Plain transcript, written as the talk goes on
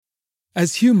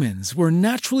As humans, we're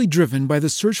naturally driven by the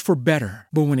search for better.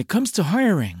 But when it comes to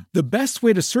hiring, the best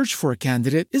way to search for a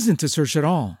candidate isn't to search at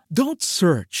all. Don't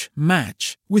search,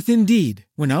 match with Indeed.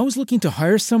 When I was looking to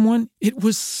hire someone, it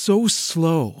was so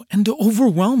slow and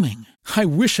overwhelming. I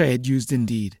wish I had used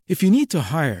Indeed. If you need to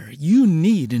hire, you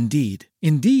need Indeed.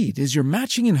 Indeed is your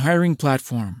matching and hiring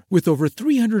platform with over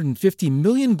 350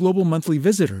 million global monthly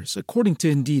visitors, according to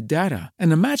Indeed data,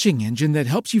 and a matching engine that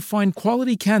helps you find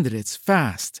quality candidates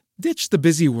fast. Ditch the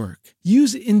busy work.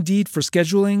 Use Indeed for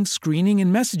scheduling, screening,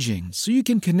 and messaging so you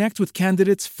can connect with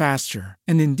candidates faster.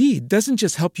 And Indeed doesn't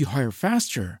just help you hire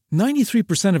faster.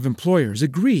 93% of employers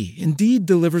agree Indeed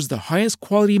delivers the highest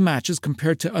quality matches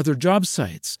compared to other job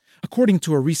sites, according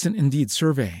to a recent Indeed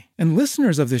survey. And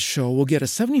listeners of this show will get a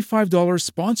 $75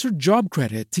 sponsored job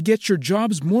credit to get your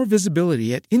jobs more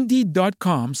visibility at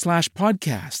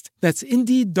Indeed.com/podcast. That's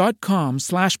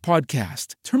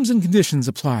Indeed.com/podcast. Terms and conditions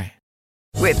apply.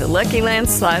 With the Lucky Land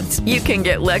Slots, you can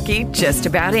get lucky just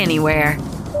about anywhere.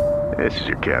 This is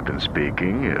your captain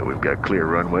speaking. We've got clear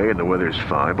runway and the weather's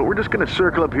fine, but we're just going to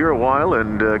circle up here a while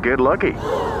and get lucky.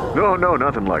 No,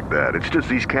 nothing like that. It's just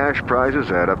these cash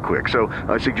prizes add up quick. So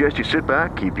I suggest you sit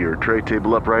back, keep your tray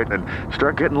table upright, and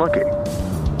start getting lucky.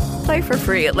 Play for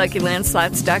free at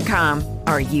LuckyLandSlots.com.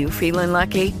 Are you feeling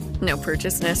lucky? No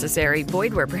purchase necessary.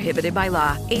 Void where prohibited by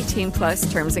law.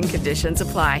 18+ terms and conditions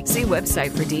apply. See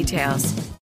website for details.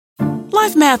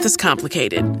 Life math is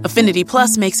complicated. Affinity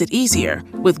Plus makes it easier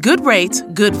with good rates,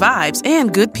 good vibes,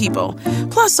 and good people.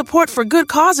 Plus support for good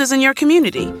causes in your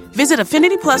community. Visit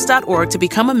affinityplus.org to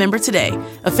become a member today.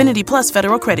 Affinity Plus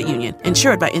Federal Credit Union.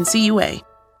 Insured by NCUA.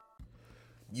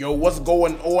 Yo, what's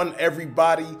going on,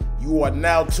 everybody? You are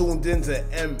now tuned into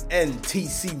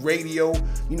MNTC Radio.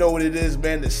 You know what it is,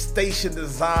 man. The station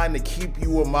designed to keep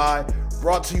you in mind.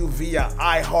 Brought to you via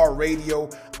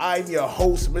iHeartRadio. I'm your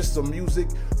host, Mr. Music.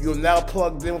 You're now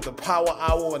plugged in with the Power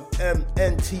Hour on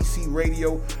MNTC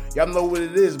Radio. Y'all know what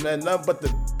it is, man. Nothing but the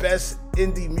best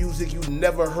indie music you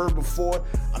never heard before.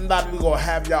 I'm not even going to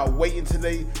have y'all waiting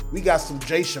today. We got some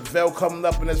Jay Chevelle coming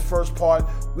up in this first part.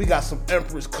 We got some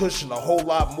Empress Kush and a whole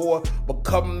lot more. But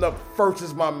coming up first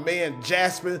is my man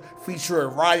Jasmine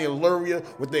featuring Ryan Luria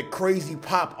with their crazy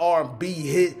pop R&B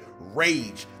hit,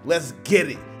 Rage. Let's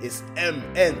get it. It's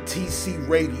MNTC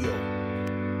Radio.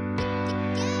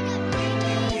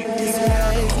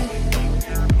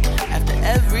 After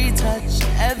every touch,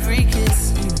 every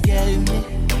kiss you gave me,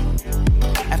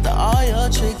 after all your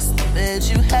tricks, bet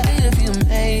you had it if you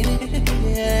made it.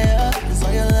 Yeah, it's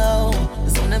all your love.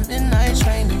 It's on the midnight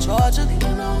train to Georgia.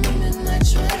 Leaving on the midnight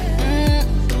train.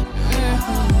 You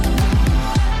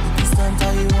can stunt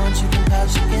all you want, you can pout,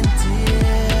 you can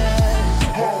tears.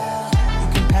 You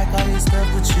can pack all your stuff,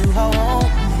 but you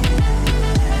won't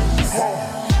miss.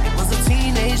 It was a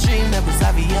teenage dream that was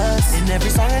obvious. In every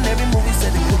song and every movie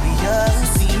said it could be us. You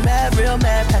seem mad, real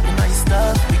mad, packing all your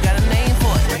stuff. We got a name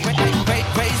for it.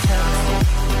 Grace Town.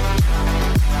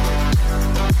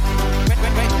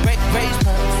 Grace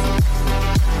Town.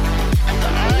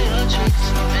 After all your tricks,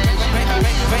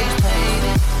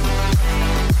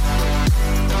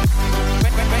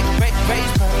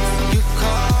 Grace Town. You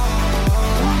call.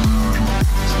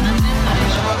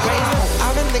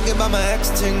 I've been thinking about my ex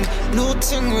ting. New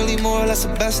ting, really more or less a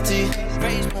bestie.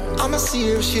 I'ma see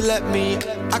if she let me.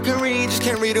 I can read, just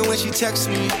can't read it when she texts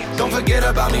me. Don't forget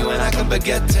about me when I can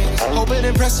forget things. Hope it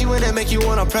impress you and it make you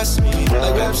wanna press me.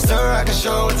 Like Webster, I can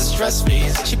show what the stress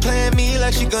means. She playing me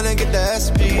like she gonna get the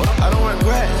SP. I don't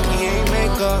regret, we ain't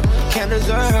makeup. Can't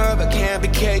desert her, but can't be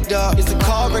caked up. Is the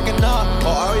call breaking up, or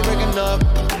are we breaking up?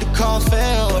 Did the call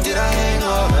fail, or did I hang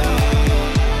up?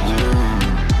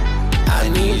 I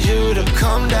need you to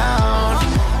calm down.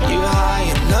 You high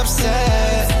and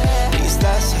upset. At least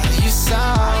that's how you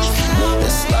sound.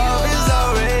 This love is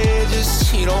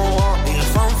outrageous. You don't want me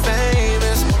if I'm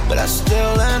famous, but I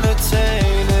still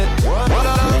entertain it. What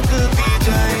love could be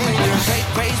dangerous.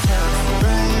 Grace Town.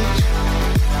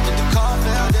 Did the call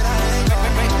fail? Did I hang up?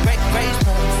 Grace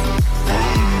Town.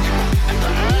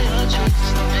 After all your tricks,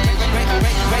 Grace Town.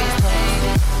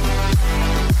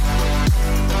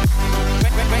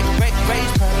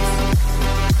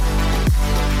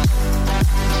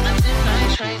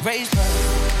 Raise her.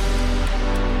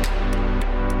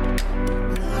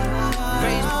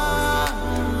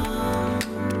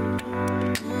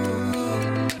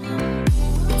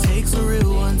 It takes a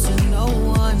real one to know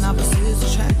one.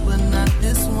 Opposites attract, but not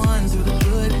this one. Through the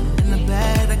good and the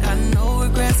bad, I got no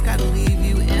regrets. Gotta leave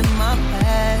you in my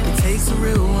past. It takes a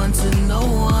real one to know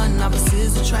one.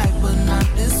 Opposites attract, but not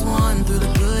this one. Through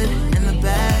the good and the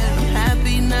bad, I'm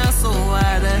happy now, so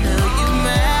why the hell you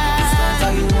mad?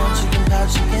 All you want, you can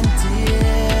pout, you can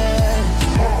tear.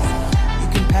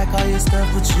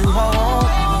 put you on.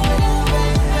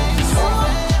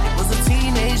 It was a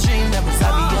teenage dream that was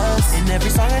obvious. In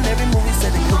every song and every movie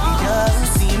said it could be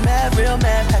us. See you mad, real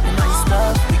mad, packing all your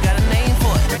stuff. We got a name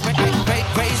for it.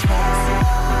 Rage Monks.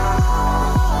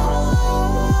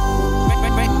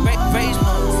 Rage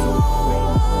Monks.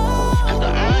 After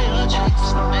all your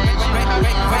tricks, Rage Monks.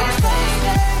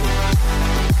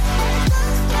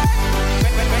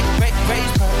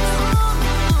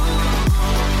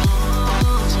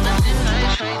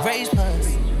 Rage Monks.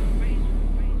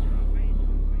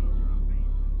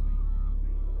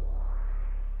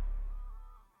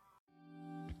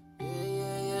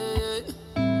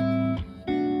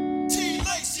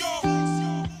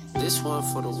 This one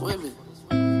for the women.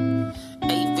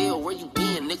 Hey, Bill, where you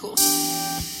been, nigga?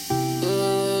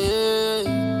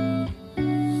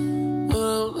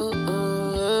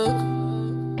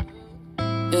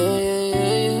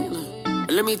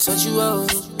 Let me touch you up.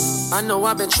 I know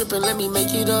I've been tripping, let me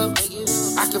make it up.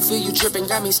 I can feel you dripping,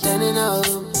 got me standing up.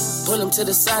 Pull him to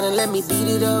the side and let me beat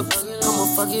it up. Come on,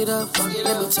 fuck it up,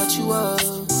 let me touch you up.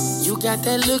 You got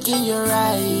that look in your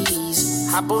eyes.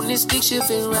 Hop on this stick shift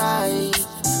and ride.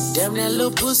 Damn, that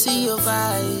little pussy a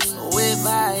vibe. With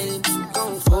vibe.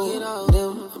 Gon' fuck it up.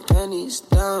 Them panties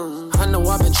down. I know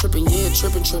I've been tripping, yeah,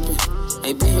 tripping.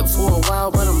 Ain't been here for a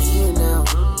while, but I'm here now.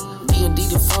 D&D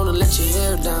the phone and let your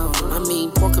hair down. I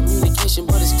mean, poor communication,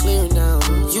 but it's clear now.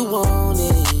 You want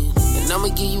it, and I'ma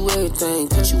give you everything.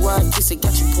 Touch you out, kiss it,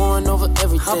 got you pouring over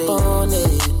everything. Hop on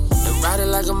it, and ride it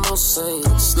like a Mustang.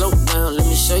 Slow down, let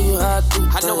me show you how I do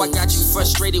things. I know I got you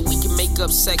frustrated, we can make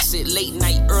up sex it. Late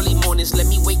night, early mornings, let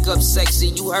me wake up sexy.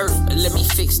 You heard, let me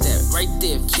fix that, right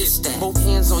there, kiss that. Both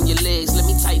hands on your legs, let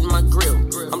me tighten my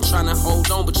grip. I'm tryna hold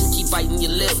on, but you keep biting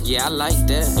your lip. Yeah, I like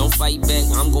that, don't fight back,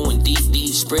 I'm going deep.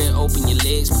 Spread open your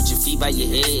legs, put your feet by your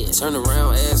head. Turn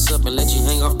around, ass up, and let you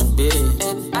hang off the bed.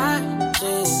 And I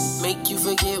can't make you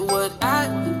forget what I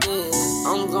did.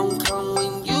 I'm gon' come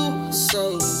when you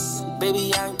say,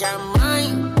 baby, I got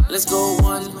mine. Let's go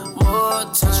one more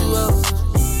time. You up.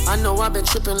 I know I've been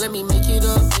tripping, let me make it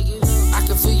up. I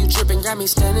can feel you dripping, got me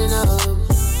standing up.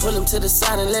 Pull him to the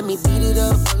side and let me beat it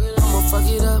up. I'ma fuck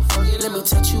it up, let me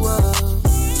touch you up.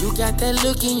 You got that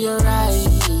look in your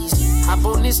eyes. Hop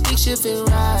on this stick shift and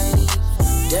ride.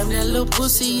 Damn, that little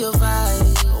pussy a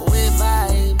vibe. With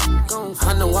vibe.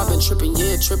 I know I've been tripping,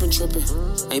 yeah, tripping.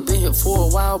 Ain't been here for a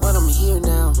while, but I'm here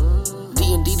now.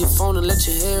 D&D the phone and let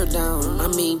your hair down. I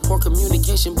mean, poor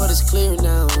communication, but it's clear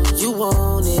now. You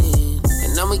want it,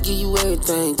 and I'ma give you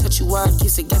everything. Touch you out,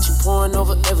 kiss it, got you pouring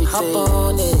over everything. Hop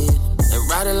on it, and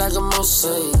ride it like a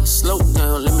Mustang. Slow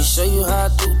down, let me show you how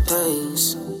I do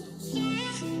things.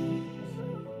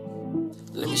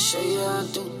 Let me show you how I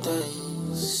do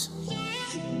things.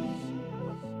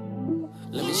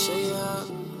 Let me show you how.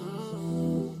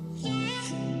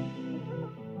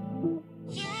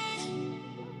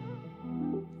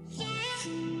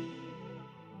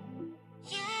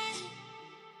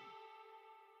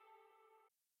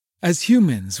 As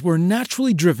humans, we're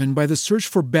naturally driven by the search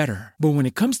for better. But when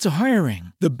it comes to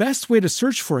hiring, the best way to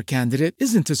search for a candidate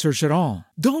isn't to search at all.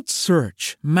 Don't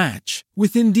search, match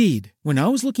with Indeed. When I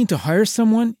was looking to hire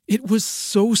someone, it was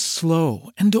so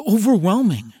slow and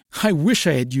overwhelming. I wish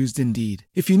I had used Indeed.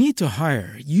 If you need to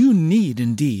hire, you need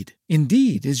Indeed.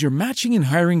 Indeed is your matching and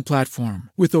hiring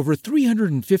platform with over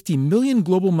 350 million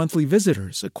global monthly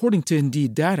visitors, according to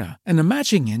Indeed data, and a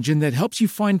matching engine that helps you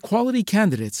find quality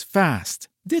candidates fast.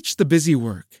 Ditch the busy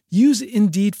work. Use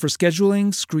Indeed for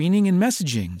scheduling, screening, and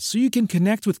messaging so you can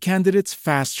connect with candidates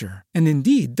faster. And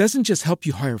Indeed doesn't just help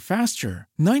you hire faster.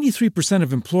 93%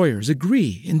 of employers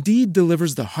agree Indeed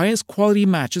delivers the highest quality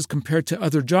matches compared to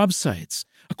other job sites,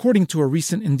 according to a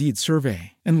recent Indeed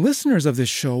survey. And listeners of this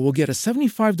show will get a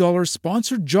 $75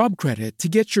 sponsored job credit to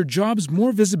get your jobs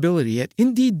more visibility at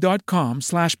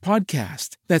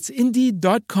Indeed.com/podcast. That's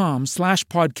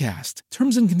Indeed.com/podcast.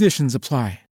 Terms and conditions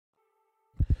apply.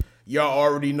 Y'all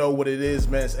already know what it is,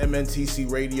 man. It's MNTC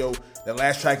Radio. The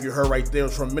last track you heard right there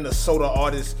was from Minnesota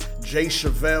artist Jay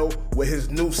Chevelle with his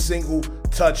new single,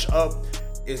 Touch Up.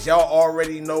 As y'all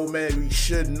already know, man, you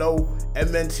should know,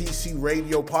 MNTC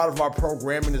Radio, part of our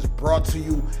programming, is brought to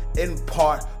you in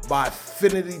part by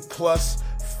Affinity Plus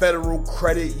Federal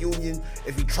Credit Union.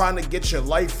 If you're trying to get your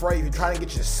life right, if you're trying to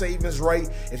get your savings right,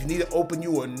 if you need to open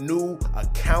you a new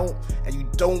account and you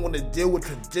don't want to deal with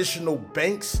traditional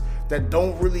banks that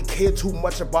don't really care too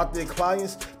much about their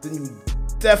clients, then you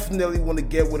definitely want to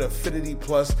get with Affinity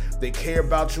Plus. They care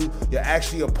about you. You're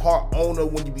actually a part owner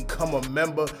when you become a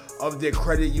member of their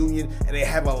credit union, and they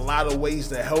have a lot of ways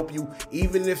to help you.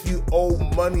 Even if you owe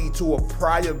money to a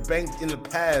prior bank in the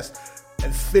past,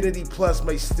 Affinity Plus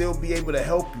may still be able to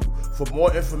help you. For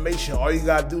more information, all you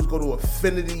gotta do is go to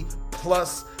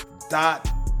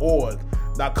affinityplus.org.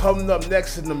 Now coming up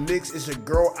next in the mix is a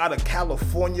girl out of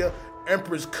California,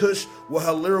 Empress Kush, with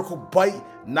her lyrical bite,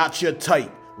 Not Your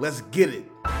Type. Let's get it.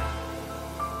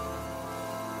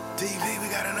 TV, we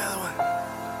got another one.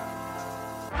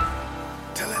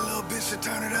 Tell that little bitch to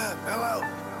turn it up. Hello.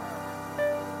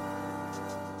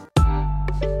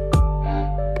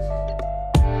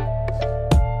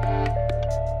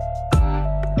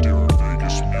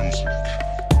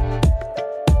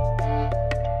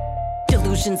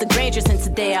 Delusions of grandeur since the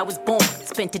day I was born.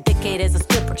 Spent a decade as a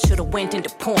stripper, should've went into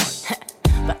porn.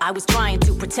 But I was trying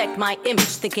to protect my image,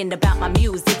 thinking about my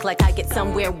music like I get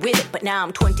somewhere with it. But now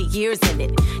I'm 20 years in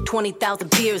it, 20,000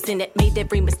 beers in it. Made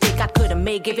every mistake I could've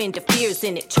made, giving to fears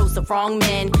in it. Chose the wrong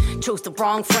men, chose the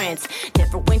wrong friends.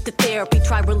 Never went to therapy,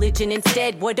 tried religion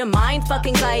instead. What a mind-fuck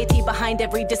anxiety behind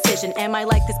every decision. Am I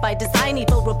like this by design,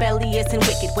 evil, rebellious, and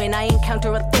wicked? When I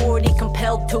encounter authority,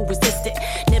 compelled to resist it.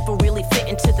 Never really fit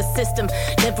into the system,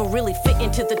 never really fit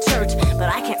into the church. But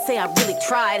I can't say I really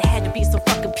tried, had to be so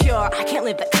fucking pure. I can't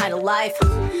live that kind of life.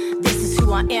 This is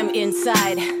who I am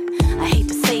inside. I hate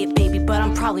to say it, baby, but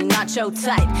I'm probably not your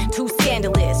type. Too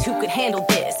scandalous, who could handle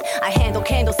this? I handle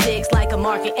candlesticks like a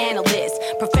market analyst.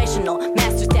 Professional,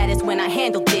 master status when I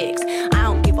handle dicks. I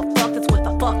don't give a fuck, that's what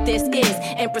the fuck this is.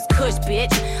 Empress Kush,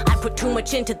 bitch. I put too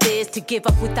much into this to give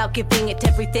up without giving it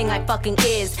everything I fucking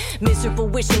is. Miserable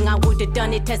wishing I would've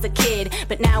done it as a kid.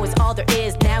 But now it's all there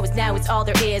is, now it's all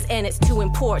there is. And it's too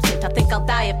important, I think I'll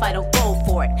die if I don't go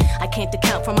for it. I can't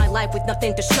account for my life with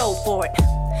nothing to show for it.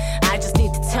 I just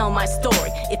need to tell my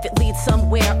story. If it leads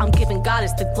somewhere, I'm giving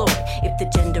Goddess the glory. If the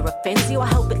gender offends you, I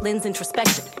hope it lends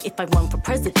introspection. If I run for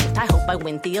president, I hope I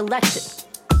win the election.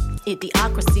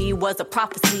 Idiocracy was a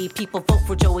prophecy. People vote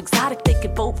for Joe Exotic, they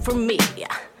could vote for me.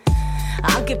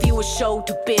 I'll give you a show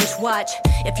to binge watch.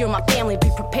 If you're my family,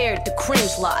 be prepared to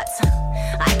cringe lots.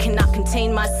 I cannot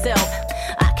contain myself,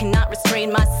 I cannot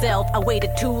restrain myself. I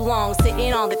waited too long,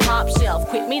 sitting on the top shelf.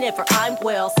 Quit me never, I'm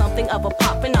well, something of a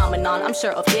pop phenomenon, I'm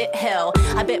sure of it, hell.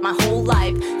 I bet my whole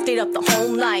life, stayed up the whole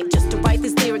night just to write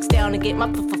these lyrics down and get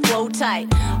my flow tight.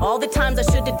 All the times I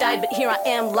should have died, but here I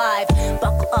am live.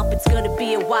 Buckle up, it's gonna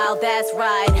be a wild ass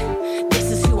ride. This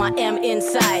is who I am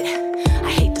inside. I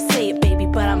hate to say it, baby,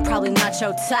 but I'm probably not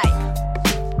your type.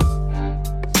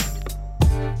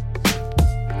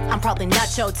 I'm probably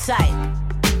not your type.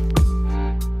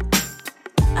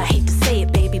 I hate to say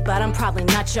it, baby, but I'm probably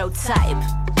not your type.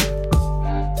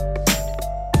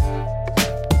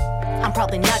 I'm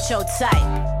probably not your type.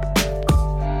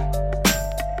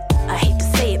 I hate to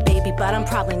say it, baby, but I'm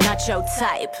probably not your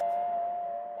type.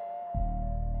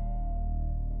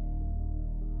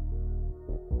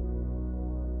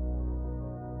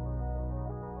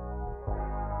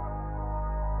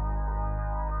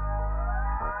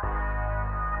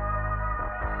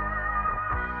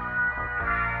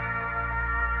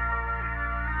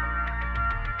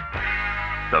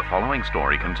 The following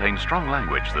story contains strong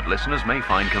language that listeners may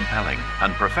find compelling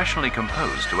and professionally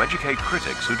composed to educate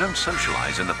critics who don't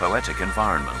socialize in the poetic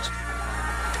environment.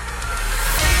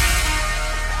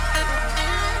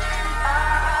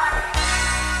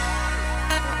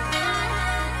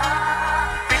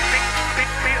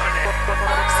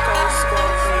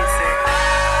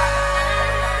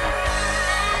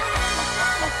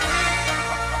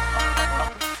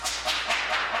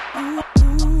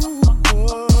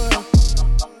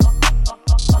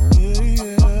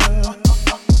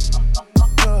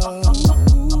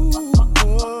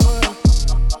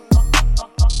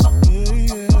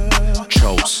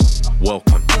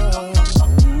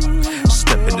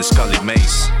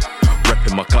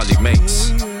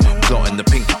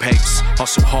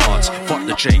 Hustle hard, fuck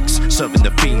the jakes, serving the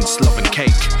fiends, love and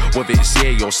cake. Whether it's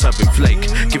yay or serving flake,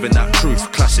 giving that truth,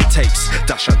 classic takes.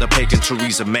 Dash out the pagan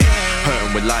Theresa May,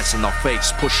 hurting with lies in our face,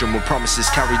 pushing with promises,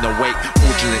 carry no weight.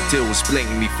 Fraudulent deals,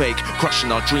 blatantly fake, crushing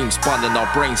our dreams, binding our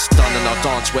brains, stunning our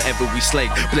dance wherever we slay.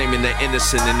 Blaming the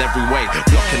innocent in every way,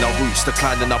 blocking our roots,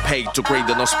 declining our pay,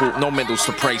 degrading our sport, no medals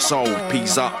to praise. So,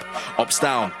 peas up, ups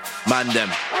down, man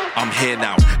them, I'm here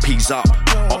now. Peas up,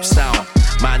 ups down,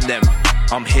 man them,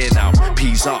 I'm here now,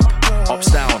 peas up,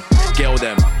 ups down, girl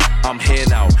them, I'm here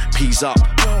now, peas up,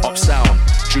 ups down,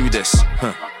 Judas,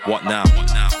 what now?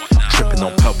 Tripping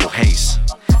on purple haze,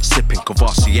 sipping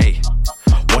Courvoisier,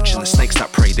 watching the snakes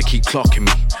that prey, they keep clocking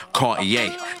me,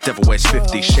 Cartier, devil wears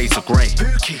 50 shades of grey,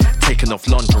 taking off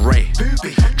lingerie,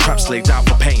 traps laid out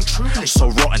for pain, so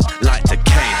rotten like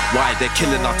decay. Why they're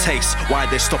killing our taste, why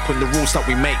they're stopping the rules that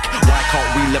we make, why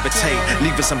can't we levitate,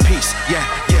 leave us in peace, yeah,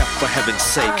 for heaven's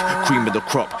sake, cream of the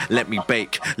crop, let me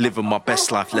bake, living my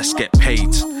best life, let's get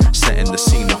paid. setting the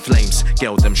scene in flames.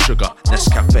 Girl, them sugar,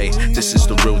 Nescafe, this is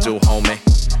the real deal, homie.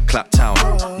 Claptown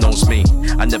knows me,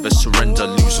 I never surrender,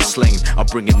 lose or slain. I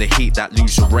bring in the heat that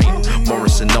lose your rain.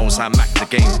 Morrison knows I mac the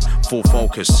game. Full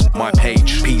focus, my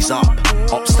page. P's up,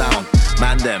 ups down.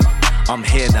 Man them, I'm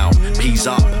here now. P's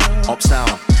up, ups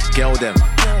down. Girl them,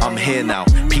 I'm here now.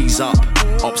 P's up,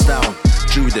 ups down.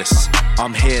 Judas,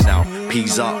 I'm here now.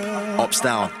 P's up, ups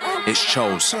down. It's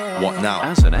Chose, what now?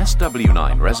 As an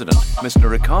SW9 resident,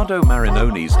 Mr. Ricardo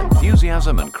Marinoni's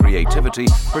enthusiasm and creativity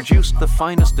produced the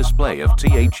finest display of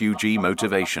THUG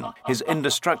motivation. His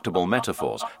indestructible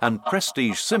metaphors and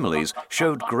prestige similes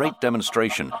showed great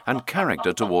demonstration and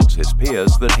character towards his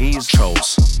peers that he's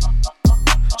Chose.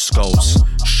 Skulls,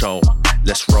 show,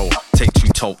 let's roll. Take 2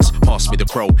 tokes, pass me the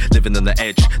crow. Living on the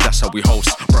edge, that's how we host.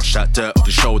 Brush that dirt off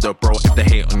the shoulder, bro. If they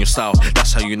hate on your style,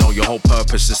 that's how you know your whole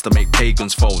purpose is to make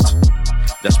pagans fold.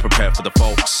 Let's prepare for the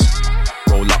folks.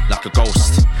 Roll up like a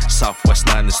ghost. Southwest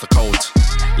 9 is the code.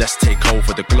 Let's take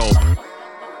over the globe.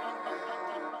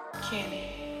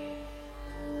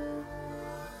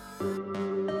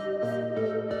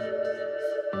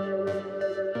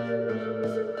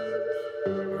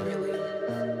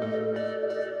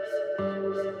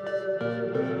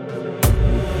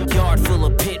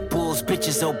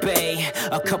 Bitches obey.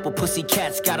 A couple pussy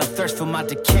cats got a thirst for my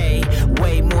decay.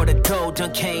 Way more to go,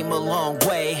 done came a long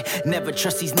way. Never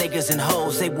trust these niggas and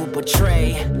hoes, they will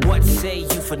betray. What say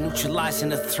you for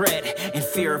neutralizing a threat? In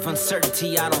fear of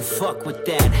uncertainty, I don't fuck with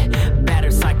that.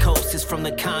 Battered psychosis from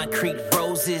the concrete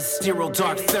roses. 0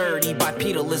 dark 30,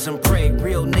 bipedalism prey.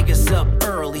 Real niggas up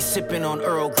early, sipping on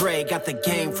Earl Grey. Got the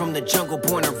game from the jungle,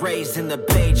 born and raised in the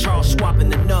Bay. Charles swapping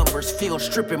the numbers, field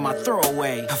stripping my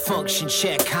throwaway. A function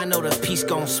check, I know the peace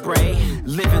gon' spray.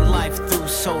 Living life through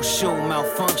social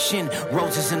malfunction.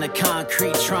 Roses in the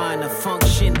concrete trying to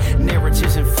function.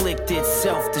 Narratives inflicted,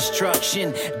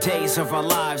 self-destruction. Days of our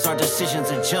lives, our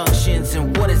decisions are junctions.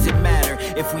 And what does it matter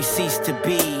if we cease to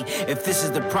be? If this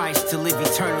is the price to live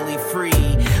eternally free.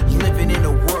 Living in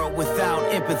a world without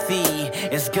empathy.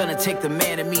 It's gonna take the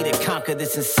man in me to conquer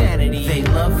this insanity. They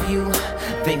love you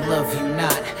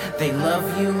not. They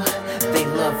love you, they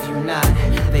love you not.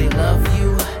 They love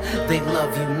you, they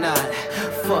love you not.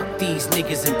 Fuck these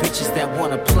niggas and bitches that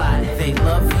wanna plot. They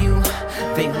love you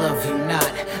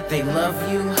not. They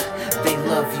love you, they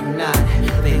love you not.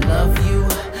 They love you,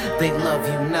 they love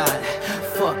you not.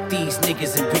 Fuck these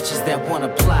niggas and bitches that wanna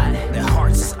plot. Their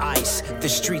hearts is ice, the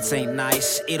streets ain't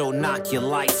nice. It'll knock your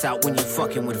lights out when you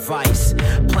fucking with vice.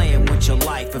 Playing with your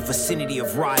life, a vicinity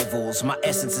of rivals. My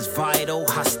essence is vital,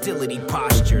 hostility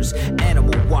postures.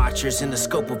 Animal watchers in the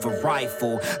scope of a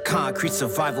rifle. Concrete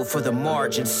survival for the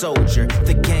margin soldier.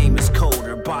 The game is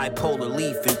colder, bipolar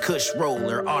leaf and kush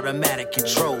roller. Automatic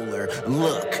controller,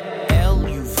 look.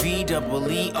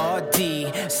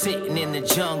 VEERD, sitting in the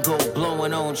jungle,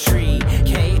 blowing on tree.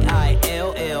 KILLING,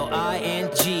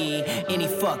 any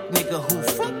fuck nigga who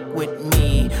fuck with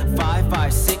me.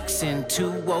 556 and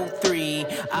 203.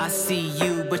 I see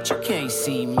you, but you can't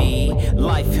see me.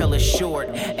 Life hella short,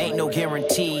 ain't no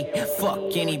guarantee.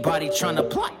 Fuck anybody tryna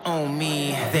plot on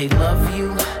me. They love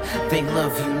you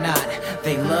not.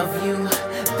 They love you,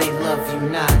 they love you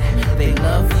not. They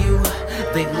love you,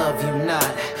 they love you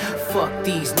not. Fuck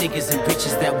these niggas and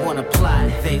bitches that wanna plot.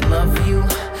 They love you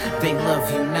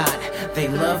not. They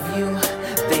love you,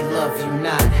 they love you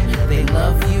not. They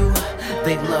love you,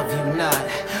 they love you not.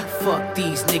 Fuck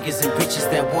these niggas and bitches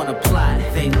that wanna plot.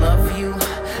 They love you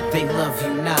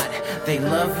not. They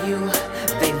love you,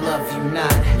 they love you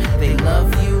not. They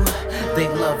love you, they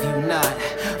love you not.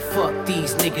 Fuck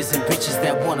these niggas and bitches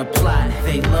that wanna plot.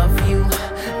 They love you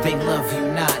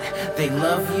not. They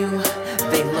love you,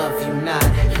 they love you not.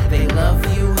 They love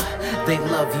you, they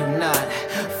love you not.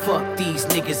 Fuck these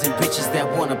niggas and bitches that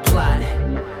wanna plot.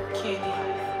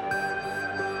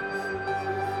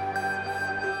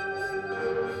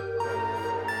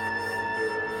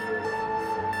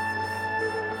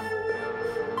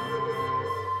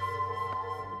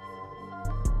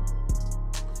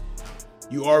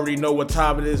 You already know what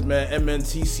time it is, man.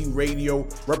 MNTC Radio,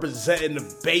 representing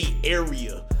the Bay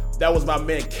Area. That was my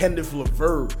man Kenneth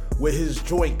Levert with his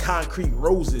joint Concrete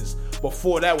Roses.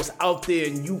 Before that was out there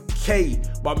in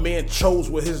UK, my man Chose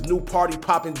with his new party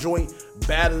popping joint,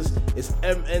 Batters. It's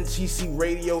MNTC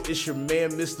Radio. It's your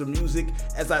man, Mr. Music.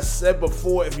 As I said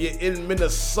before, if you're in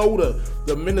Minnesota,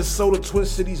 the Minnesota Twin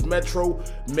Cities Metro,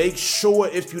 make sure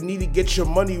if you need to get your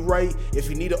money right, if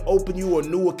you need to open you a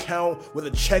new account, whether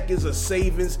checkers or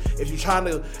savings, if you're trying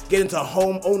to get into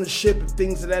home ownership and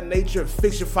things of that nature,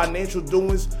 fix your financial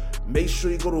doings, make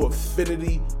sure you go to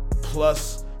Affinity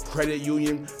Plus Credit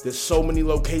Union. There's so many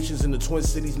locations in the Twin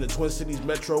Cities and the Twin Cities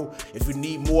Metro. If you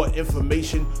need more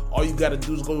information, all you gotta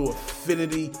do is go to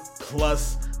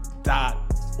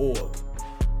affinityplus.org.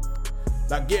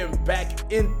 Now getting back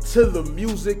into the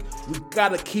music, we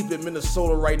gotta keep it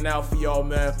Minnesota right now for y'all,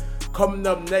 man. Coming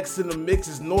up next in the mix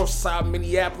is Northside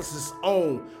Minneapolis'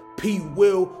 own P.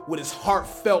 Will with his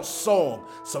heartfelt song,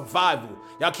 Survival.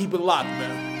 Y'all keep it locked,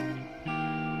 man.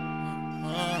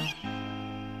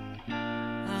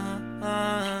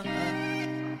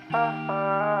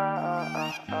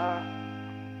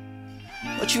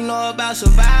 What you know about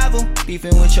survival?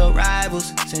 Beefing with your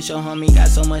rivals. Since your homie got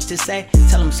so much to say,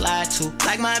 tell him slide to.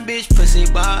 Like my bitch, pussy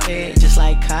bald head, just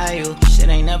like Kyle. Shit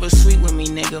ain't never sweet with me,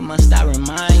 nigga, must I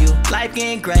remind you. Life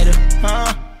getting greater,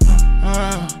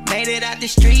 made it out the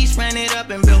streets, ran it up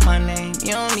and built my name.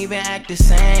 You don't even act the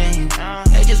same.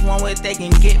 They just want what they can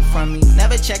get from me.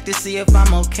 Never check to see if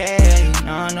I'm okay.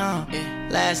 No.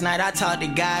 Last night I talked to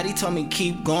God, he told me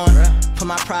keep going. Put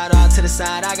my pride all to the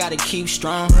side, I gotta keep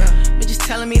strong. Bitches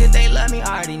telling me that they love me,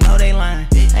 I already know they lying.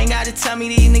 Ain't gotta tell me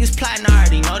these niggas plotting, I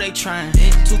already know they trying.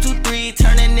 223,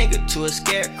 turn a nigga to a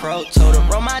scarecrow. Told her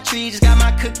roll my tree, just got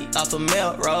my cookie off a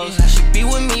Melrose. She be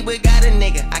with me, but got a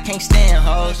nigga, I can't stand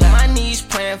hoes. On my knees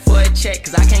praying for a check,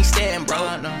 cause I can't stand bro.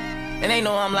 And they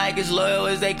know I'm like as loyal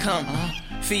as they come.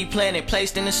 Feet planted,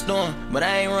 placed in the storm, but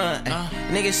I ain't run.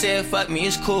 Nigga said fuck me,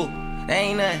 it's cool, they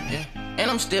ain't nothing. And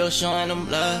I'm still showing them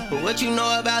love. But what you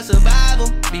know about survival?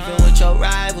 Beefing with your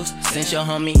rivals. Since your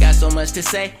homie got so much to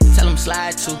say, tell him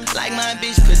slide to. Like my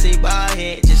bitch, pussy bald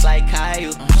head, just like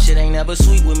Kyle. Shit ain't never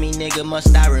sweet with me, nigga,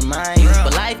 must I remind you.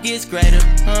 But life gets greater,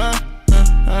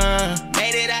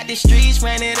 made it out the streets,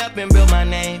 ran it up and built my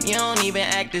name. You don't even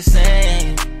act the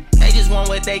same. They just want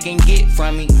what they can get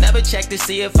from me. Never check to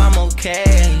see if I'm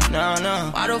okay. No.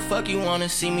 Why the fuck you wanna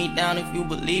see me down if you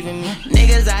believe in me?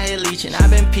 Niggas out here leeching, I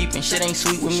been peeping, shit ain't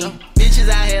sweet with me. Bitches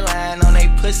out here lying on they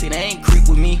pussy, they ain't creep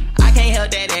with me. I can't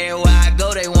help that everywhere I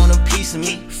go, they want a piece of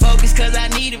me. Focus cause I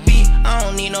need to be, I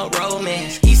don't need no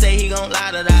romance. He say he gon'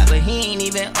 lie to that, but he ain't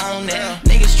even on that.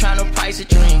 Niggas tryna price a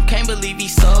dream, can't believe he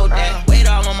sold that. Weight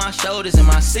all on my shoulders and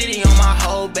my city on my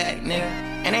whole back, nigga.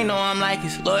 And they know I'm like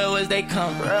as loyal as they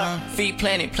come. Feet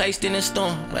planted, placed in the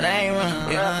storm, but I ain't run.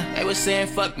 They was saying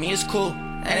fuck me, it's cool,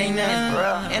 that ain't nothing.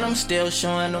 And I'm still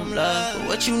showing them love. But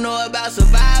what you know about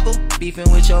survival? Beefing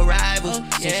with your rivals.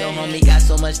 Since your homie got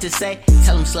so much to say,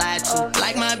 tell him slide to.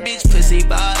 Like my bitch, pussy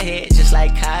bald head, just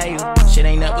like Kyle. Shit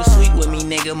ain't never sweet with me,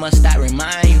 nigga, must I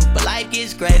remind you. But life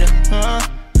gets greater,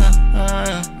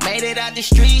 made it out the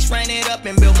streets, ran it up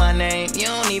and built my name. You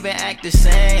don't even act the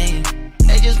same.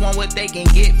 They just want what they can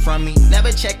get from me.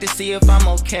 Never check to see if I'm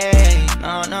okay.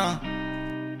 No.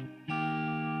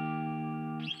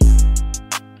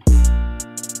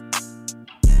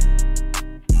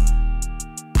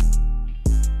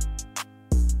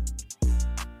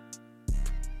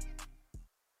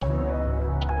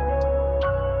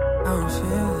 I'm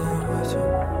feeling with you.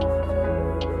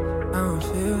 I'm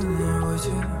feeling with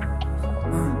you.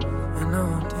 And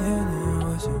I'm dealing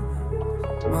with you.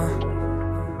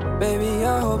 Baby, I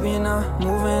hope you're not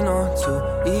moving on too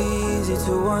easy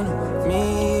to want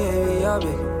me. Baby, I beg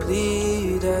you,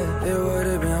 please that it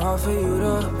would've been hard for you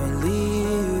to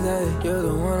believe that you're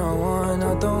the one I want,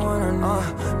 not the one I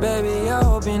need. Baby, I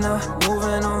hope you're not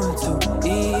moving on too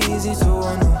easy to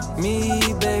want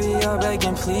me. Baby, I beg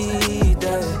and plead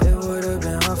that it would've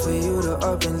been hard for you to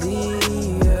up and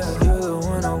leave. Yeah, you're the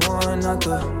one I want, not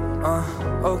the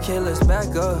okay, let's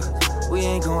back up. We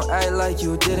ain't gon' act like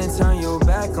you didn't turn your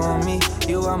back on me.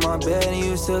 You out my bed and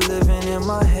you still living in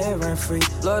my head rent free.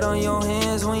 Blood on your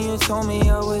hands when you told me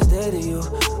I was dead to you.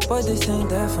 But this ain't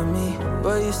that for me.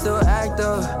 But you still act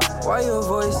up. Why your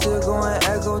voice still go and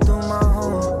echo through my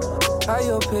home? How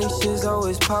your pictures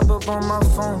always pop up on my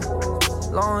phone?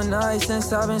 Long nights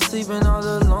since I've been sleeping all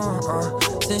alone.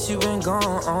 Since you been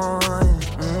gone.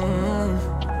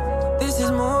 This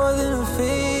is more than a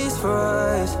phase for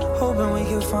us. Hoping we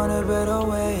can find a better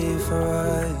way for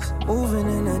us. Moving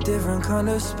in a different kind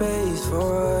of space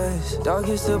for us.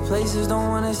 Darkest of places, don't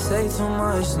wanna say too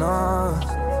much, nah.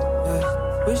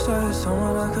 Yeah. Wish I had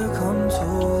someone I could come to.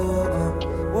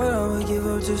 What I would give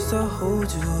up just to hold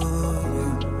you.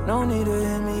 Yeah. No need to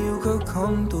hit me, you could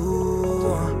come through.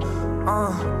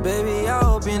 Baby, I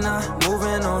hope you're not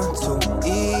moving on too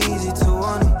easy to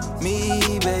want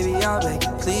me. Baby, I beg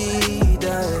you, please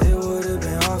that it would've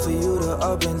been hard for you to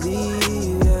up and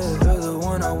leave. Yeah, you're the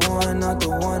one I want, not the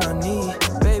one I need.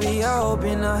 Baby, I hope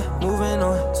you're not moving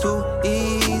on too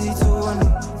easy to want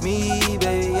me.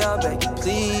 Baby, I beg you,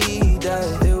 please that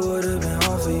it would've been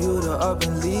hard for you to up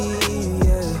and leave.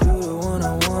 Yeah, you're the one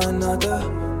I want, not the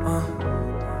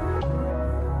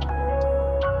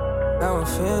how I'm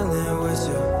feeling with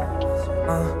you.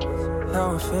 How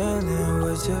I'm feeling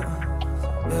with you.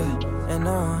 Yeah, and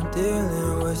now I'm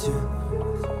dealing with you.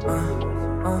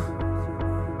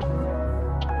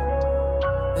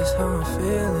 That's how I'm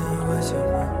feeling with you.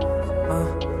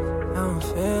 How I'm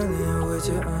feeling with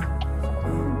you.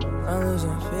 I lose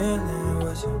my feeling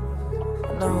with you.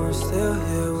 Now I'm still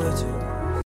here with you.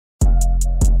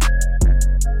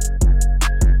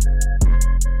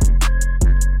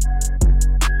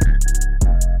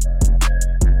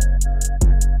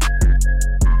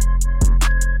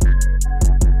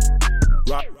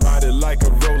 Ride it like a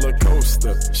roller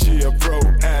coaster. She a pro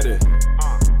at it.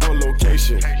 On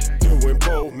location, doing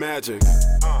pole magic.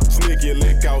 Sneaky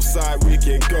link outside, we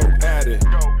can go at it.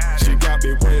 She got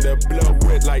me ready to blow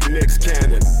it like Nick's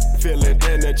cannon. Feeling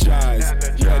energized,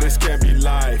 yeah, this can't be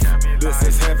life. This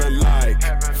is heaven-like,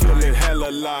 feeling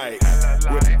hella light.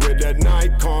 With a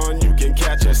Nikon, you can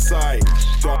catch a sight.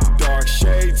 Dark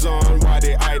shades on, why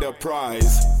they eye the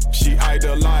prize. She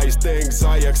idolized things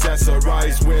I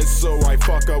accessorize with, so I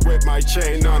fuck her with my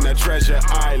chain on a treasure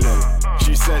island.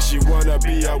 She says she wanna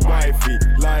be a wifey,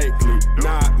 likely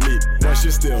not me, but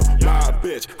she's still my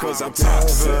bitch, cause I'm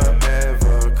toxic. Never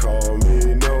ever call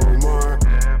me no more.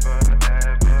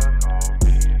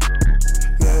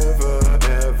 Never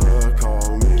ever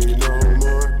call me no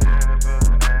more.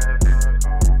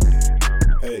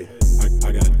 Hey,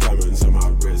 I got diamonds on my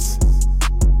wrist.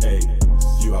 Hey,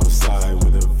 you outside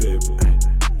with a VIP.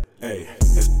 Hey,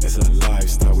 it's a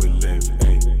lifestyle we live.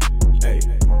 Hey,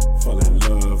 fall in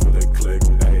love with a click.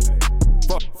 Hey,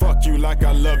 fuck you like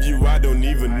I love you. I don't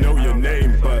even know your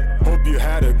name, but hope you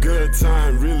had a good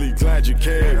time. Really glad you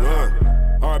came,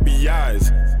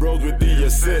 RBIs, rolled with the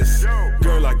assist.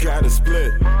 Girl, I got a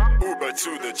split. Uber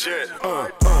to the jet.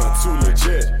 Too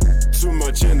legit. Too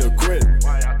much in the quit.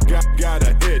 Got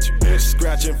an itch, bitch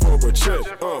scratching for a chip.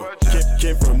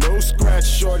 Came from no scratch,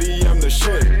 shorty, I'm the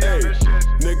shit. Hey,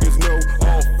 niggas know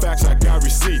all facts, I got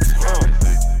receipts.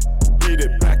 Beat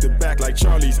it back to back like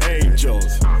Charlie's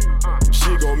Angels.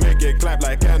 She gon' make it clap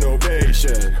like an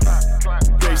ovation.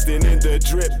 Pasting in the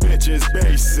drip, bitch is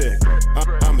basic.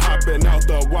 I'm hopping out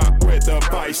the walk with a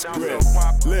vice grip.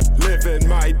 Living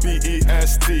my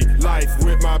BEST life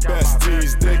with my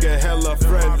besties. Nigga hella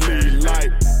friendly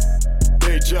like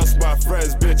they just my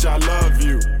friends, bitch, I love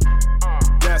you.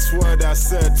 That's what I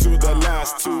said to the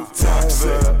last two toxic.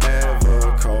 Never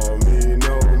ever call me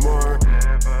no more.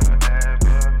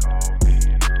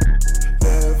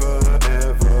 Never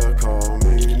ever call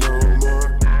me no more.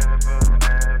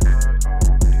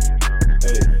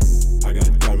 Hey, I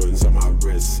got diamonds on my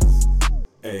wrist.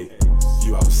 Hey,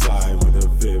 you outside with a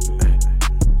VIP.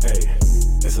 Hey,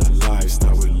 it's a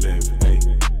lifestyle we live.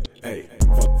 Hey,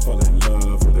 fall in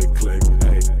love with a click.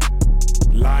 Hey,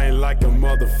 lying like a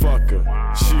motherfucker.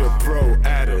 She a pro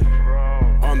at it.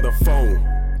 On the phone,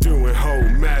 doing whole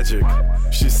magic.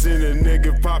 She seen a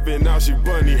nigga popping, now she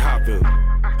bunny hopping.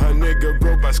 Her nigga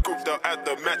broke, I scooped her at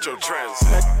the Metro Trans.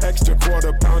 Extra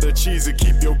quarter pound of cheese to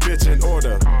keep your bitch in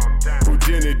order.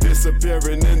 Houdini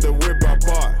disappearing in the whip I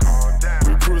bought.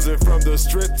 We cruising from the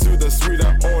strip to the suite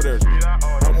I ordered.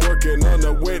 I'm working on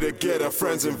a way to get her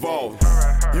friends involved.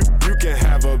 You can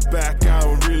have her back, I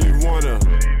don't really wanna.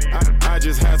 I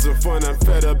just had some fun, I'm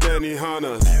fed up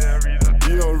Benihana's.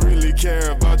 You don't really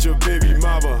care about your baby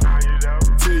mama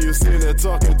till you seen her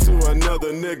talking to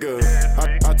another nigga.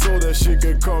 I told her she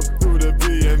could come through the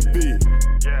B&B.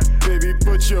 Baby,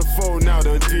 put your phone out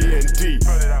on D&D.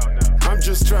 I'm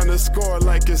just trying to score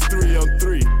like it's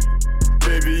 3-on-3.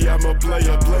 Baby, I'm a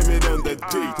player, blame it on the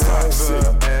D. Toxic.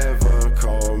 Never ever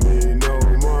call me no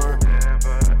more.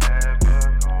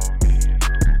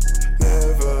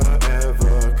 Never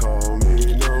ever call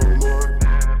me no more.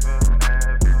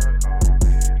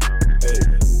 Hey,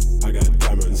 I got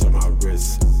diamonds on my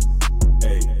wrist.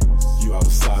 Hey, you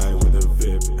outside with a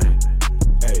VIP.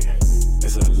 Hey,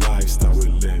 it's a lifestyle we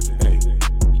live.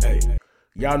 Hey.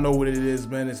 Y'all know what it is,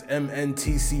 man. It's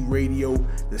MNTC Radio,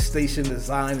 the station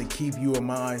designed to keep you in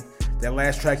mind. That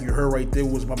last track you heard right there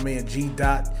was my man G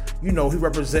Dot. You know, he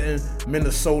representing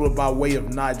Minnesota by way of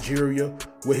Nigeria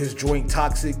with his joint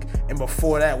Toxic. And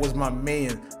before that was my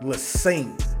man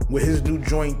LaSaint with his new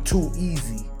joint Too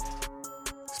Easy.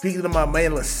 Speaking of my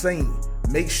man LaSaint,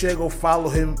 make sure to go follow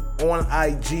him on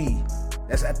IG.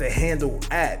 That's at the handle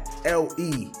at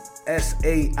LESAINT.MTB.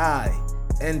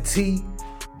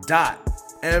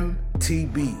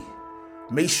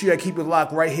 Make sure you keep it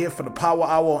locked right here for the Power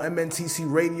Hour on MNTC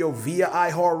Radio via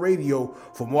iHeartRadio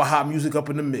for more hot music up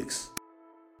in the mix.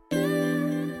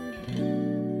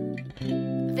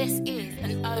 This is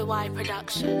an OY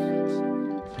production.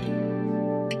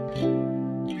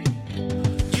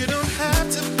 You don't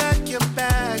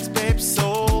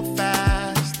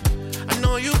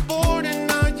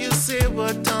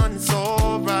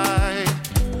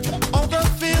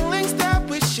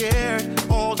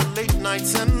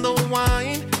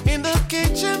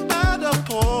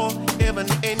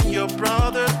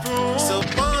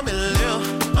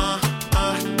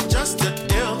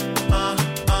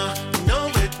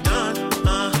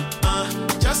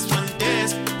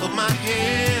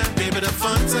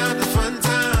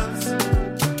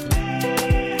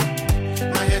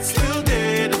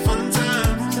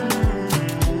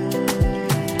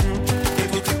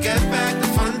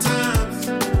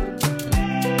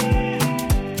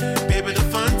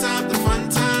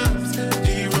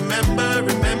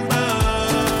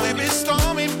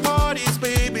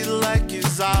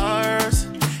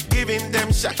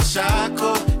Shaka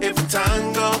shako, every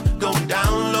tango, going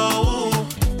down low.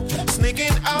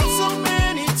 Sneaking out so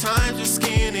many times, you're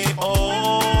skinny,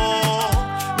 oh.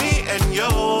 Me and yo,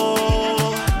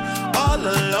 all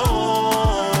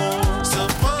alone. So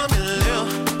for me, lil,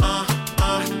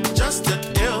 just a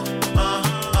deal,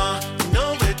 you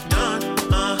know we're done,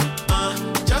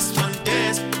 just one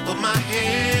dance, put my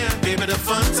hand, baby, the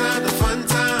fun time, the fun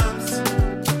times.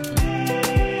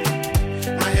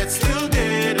 My head's still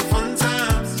there, the fun times.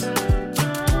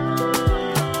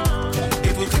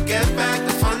 If we could get back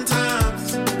the fun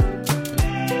times,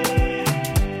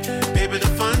 baby, the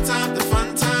fun time, the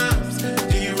fun times.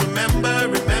 Do you remember,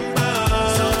 remember?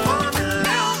 So for me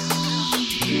now,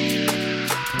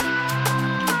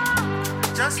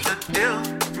 just a deal.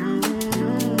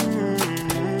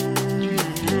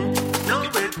 No,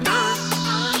 we're done.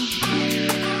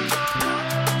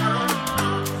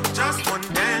 Just one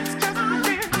dance.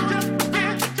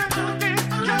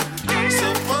 So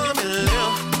for me,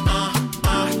 lil,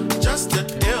 just a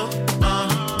deal.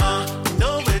 No,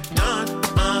 we're done.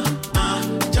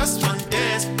 Just one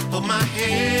dance. Hold my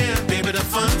hand, baby, the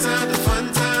fun time, the fun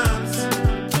times.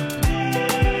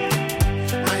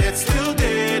 My head's still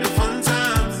there, the fun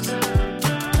times.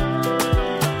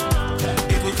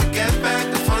 If we could get back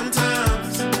the fun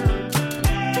times,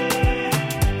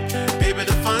 baby,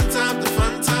 the fun time, the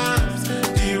fun times.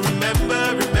 Do you remember,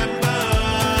 remember,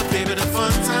 baby, the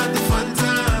fun time, the fun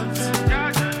times.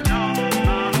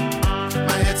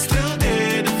 My head's still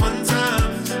there, the fun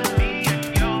times.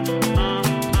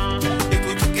 If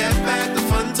we could get back the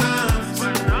fun times,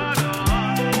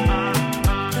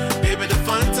 baby, the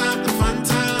fun time, the fun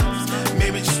times.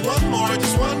 Maybe just one more,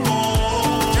 just one more.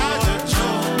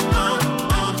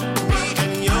 Me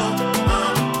and you,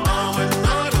 we're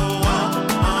not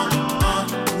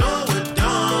no, we're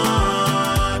done.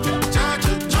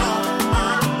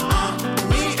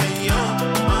 Me and you,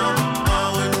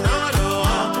 we're not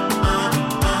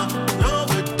no,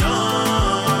 we're done.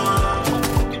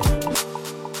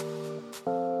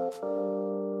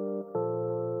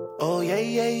 Oh yeah,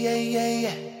 yeah, yeah, yeah,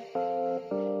 yeah.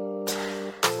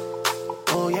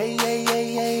 Oh yeah, yeah, yeah,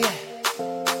 yeah, yeah.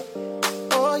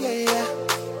 Oh yeah, yeah.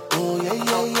 Oh yeah,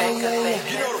 yeah, yeah, yeah, yeah.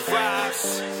 You know the vibes.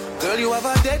 Girl, you have a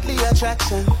deadly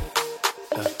attraction.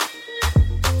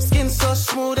 Skin so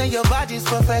smooth and your body's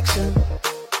perfection.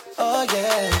 Oh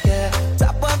yeah, yeah.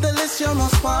 Top of the list, you're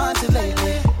most wanted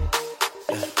lately.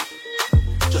 Yeah.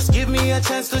 Just give me a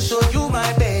chance to show you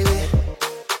my baby.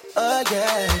 Oh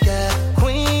yeah, yeah.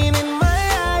 Queen in my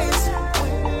eyes.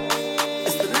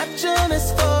 It's the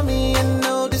naturalness for me and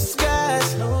no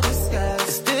disguise.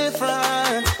 It's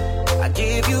different. I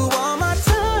give you all my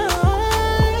time.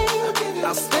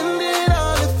 I'll spend it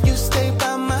all if you stay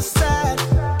by my side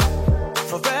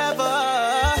forever.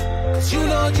 'Cause you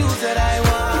know you that I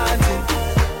want it.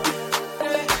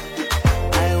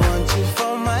 I want you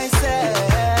for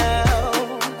myself.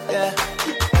 Yeah.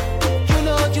 You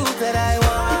know you that I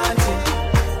want it.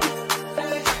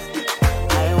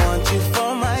 I want you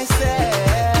for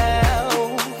myself.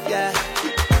 Yeah.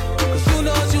 'Cause you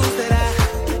know you that I.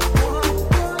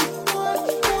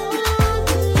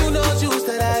 You know you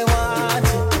that I want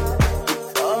it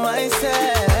for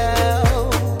myself.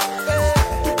 Yeah.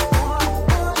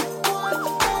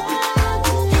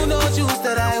 You know you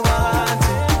that I want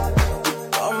it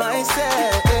for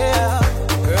myself. Yeah.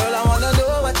 Girl, I wanna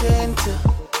know what you're into.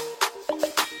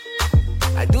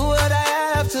 I do what I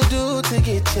have to do to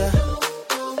get you.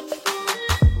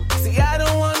 See, I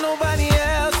don't want nobody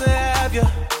else to have you.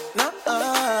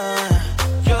 Nuh-uh.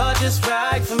 You're just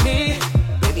right for me.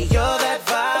 Baby, you're that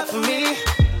vibe for me.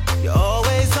 You're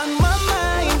always on my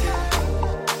mind.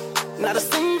 Not a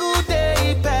single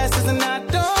day passes and I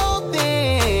don't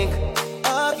think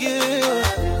of you.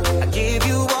 I give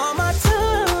you all my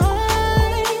time.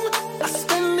 I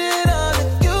spend it all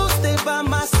if you stay by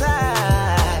my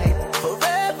side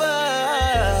forever.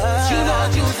 'Cause you know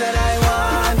you that I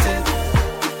want it.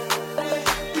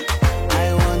 I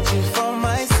want you for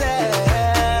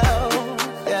myself.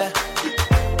 Yeah.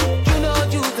 You know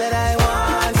you that I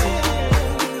want it.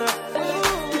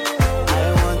 I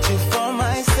want you for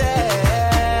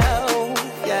myself.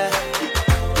 Yeah.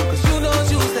 'Cause you know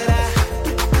you that I.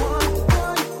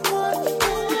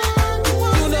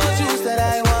 You know you that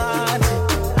I want it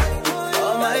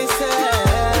for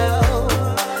myself.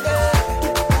 Yeah.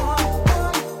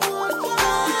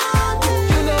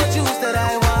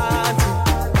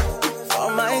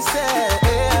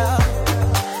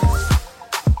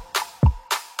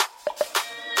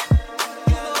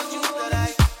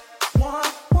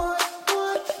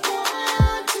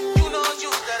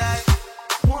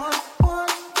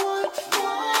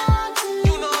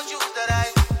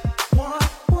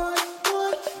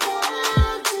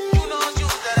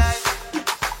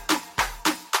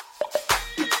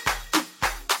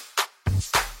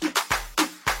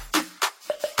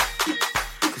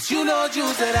 'Cause you know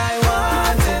Juice that I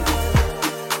wanted.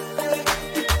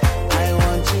 I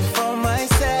want you for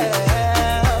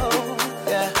myself.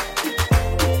 Yeah.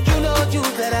 You know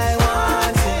Juice that I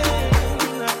wanted.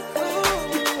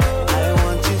 I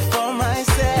want you for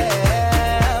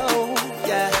myself.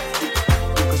 Yeah.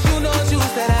 'Cause you know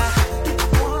Juice that I.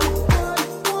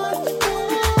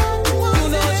 You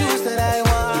know Juice that I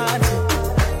wanted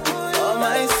for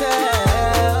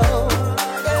myself.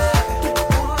 Yeah.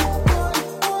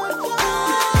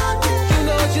 You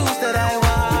know Juice that I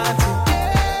wanted.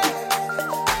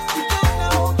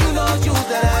 You know Juice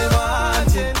that I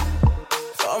wanted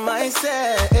for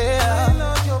myself.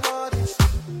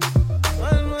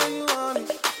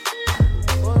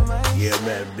 Yeah,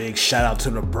 man, big shout out to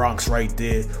the Bronx right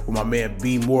there with my man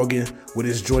B Morgan with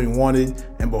his joint Wanted.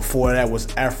 And before that was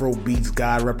Afro Beats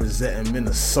guy representing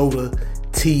Minnesota,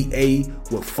 TA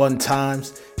with Fun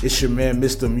Times. It's your man,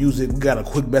 Mr. Music. We got a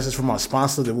quick message from our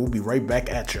sponsor that we'll be right back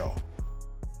at y'all.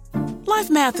 Life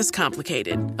math is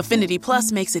complicated. Affinity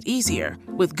Plus makes it easier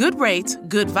with good rates,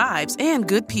 good vibes, and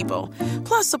good people.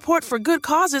 Plus support for good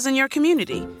causes in your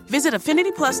community. Visit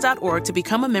affinityplus.org to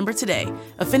become a member today.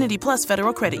 Affinity Plus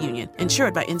Federal Credit Union,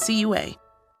 insured by NCUA.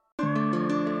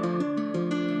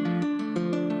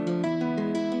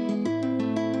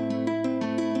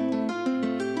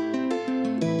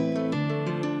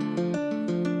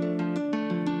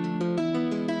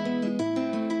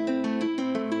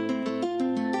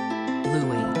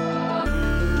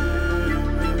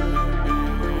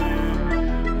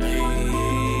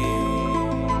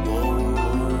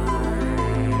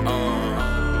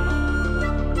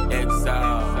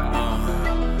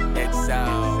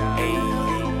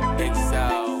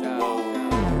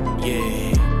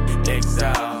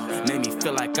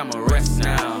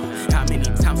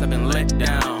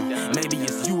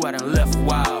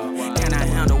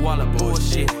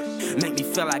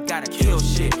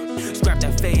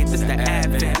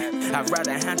 I'd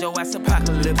rather hand your ass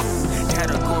apocalypse.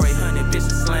 Category 100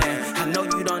 bitches slang. I know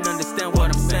you don't understand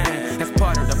what I'm saying. That's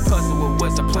part of the puzzle with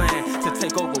what's the plan. To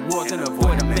take over wars and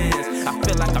avoid amends. I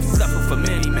feel like I've suffered for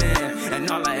many men.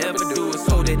 And all I ever do is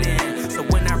hold it in. So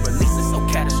when I release it so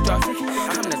catastrophic,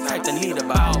 I'm the type that need a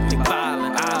biopic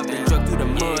violent. I've been drugged through the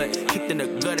mud, kicked in the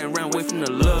gut and ran away from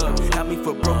the love. Help me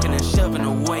for broken and shoving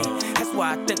away. That's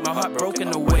why I think my heart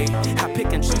broken away. I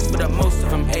pick and choose for the most of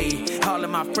them, ayy. All of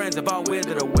my friends have all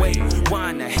withered away.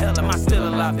 Why in the hell am I still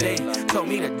alive, they told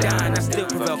me to die and I still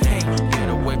prevail, can't get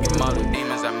away from all the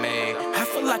demons I made. I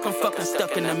feel like I'm fucking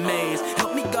stuck in a maze.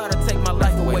 Help me God to take my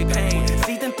life away, pain.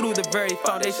 Seething through the very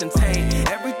foundation taint.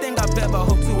 Everything I've ever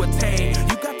hoped to attain.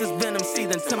 You got this venom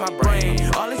seething to my brain.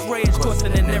 All this rage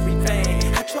coursing in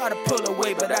everything. I try to pull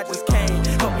away, but I just can't.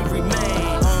 Help me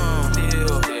remain.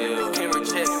 Still, can't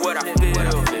reject what I feel.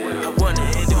 I wanna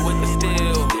end it with the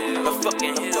still. A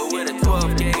fucking hitter with a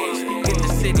 12 gauge. Hit the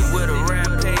city with a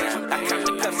rampage. I count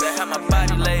the cups that have my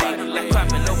body laid. Like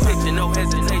clapping, no picture, no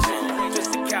hesitation.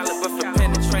 Just a caliber for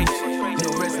penetration. No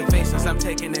reservations, I'm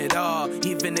taking it all.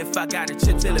 Even if I gotta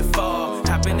chip till it fall.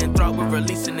 I've been enthralled with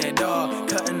releasing it all.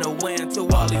 Cutting away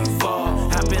until all of you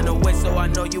fall. I've been away so I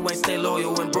know you ain't stay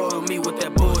loyal and broil me with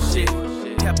that bullshit.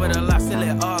 Capitalize till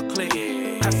it all click.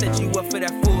 I set you up for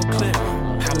that full clip.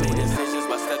 I made decisions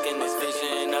by stuck in this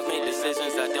vision. I've made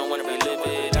decisions I don't wanna relive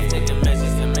it. I've taken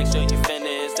measures to make sure you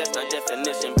finish. That's my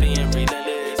definition, being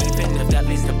relentless. Even if that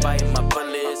leads to biting my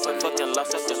bullets. A fucking loss,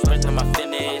 that's the strength of my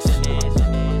finish. My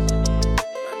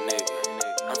nigga,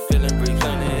 I'm feeling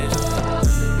replenished.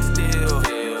 Still,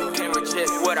 can't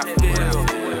reject what I feel.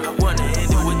 I wanna end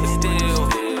it with the still.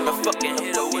 A fucking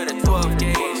hitter with a 12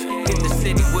 gauge. Hit the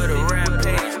city with a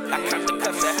rampage. I count the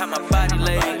cups that have my body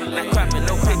laid. Not crapping,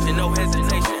 no picture, no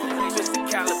hesitation. Just a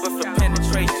caliber for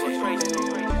penetration.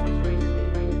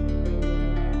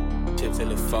 Chip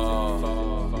till it fall.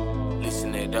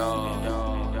 Listen it all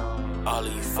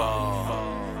of you fall.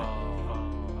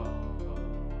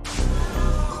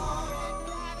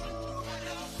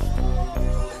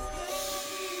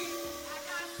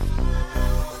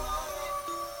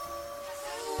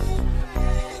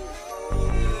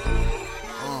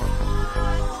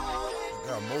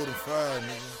 More than 5,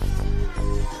 nigga.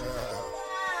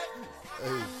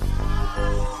 Hey,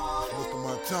 Mr.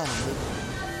 Montana, nigga.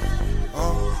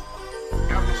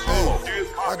 Hey,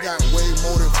 I got way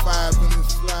more than 5 in this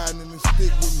sliding in the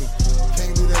stick with me.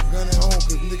 Can't do that gun at home,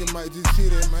 cause nigga might just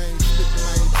hit it, man. I ain't slipping,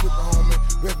 I ain't tripping, homie.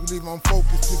 Rest with believe I'm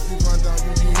focused. If you run down,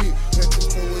 you get hit. That's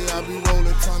just the way I be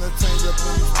rolling, trying to change up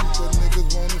in the streets. But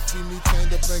niggas wanna see me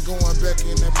change up and going back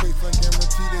in that place. I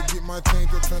guarantee to get my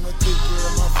change up, trying to take care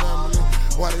of my family.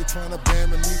 Why they trying to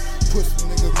abandon me? Pussy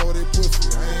niggas know they pussy,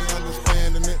 I ain't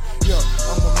understanding it. Yeah,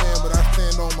 I'm a man, but I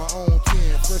stand on my own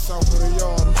 10. Fresh out of the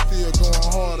yard, I'm still going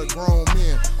hard, a grown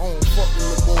men. On fuck with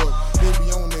the boys, they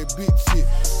be on that big shit.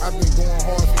 I've been going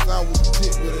hard since I was a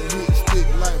kid with a hit stick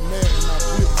like mad, and I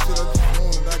flip shit. I just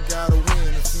wanted, I gotta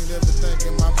win. I seen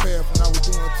everything in my path when I was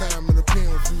doing time in the pen.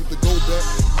 Refused to go back.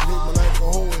 You hit me like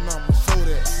a hole, and I'ma show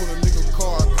that. Put a nigga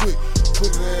card quick,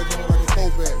 put his ass on like a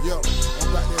throwback. Yo, I'm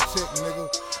got that check, nigga.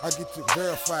 I get you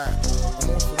verified. I'm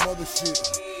on some other shit.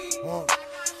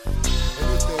 And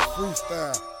it's that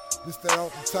freestyle. This that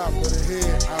off the top of the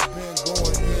head. I've been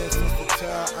going in since the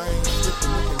child. I ain't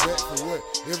stripping, looking back for what?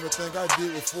 Everything I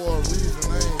did was for a reason.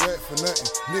 I ain't rap for nothing.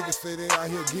 Niggas say they out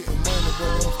here getting money, but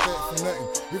don't stack for nothing.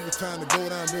 Every time to go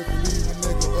down, better leave a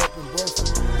nigga up and bust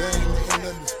it. That ain't the end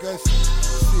of discussion.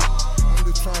 Shit, I'm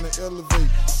just trying to elevate.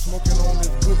 Smoking on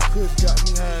this good kush got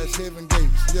me high as heaven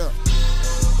gates. Yeah.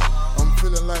 I'm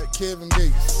feeling like Kevin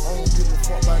Gates. I don't give a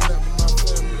fuck about nothing. My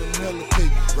family done hella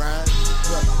cake. Ride,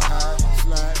 drop, high,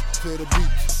 slide to the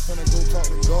beach. Finna go talk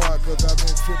to God, cause I've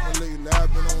been tripping lately. I've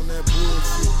been on that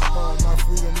bullshit. Throwing my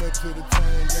freedom into the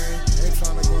chain gang. Ain't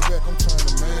trying to go back, I'm trying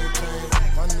to maintain.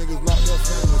 My niggas locked up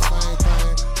saying the same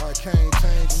thing. I can't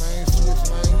change, man. Switch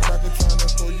lane. Cracker trying to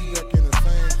throw you back in the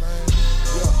same thing.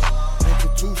 Yeah.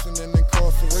 Institution and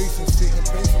incarceration. Sitting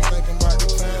patient, thinking about the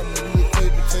time when you was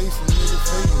paper chasing. Niggas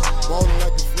hating. Ballin'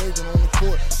 like it's flagrant on the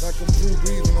court. Like I'm Drew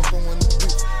Brees when I'm going to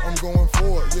pitch. I'm going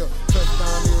forward, yeah.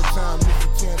 Touchdown every time, Mr.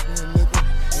 Champion, nigga.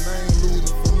 And I ain't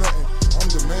losing for nothing. I'm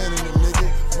demanding it, nigga.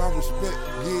 My respect,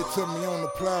 give it to me on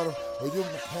the platter. Or you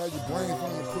have your brains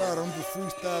on the platter. I'm just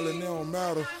freestyling, it don't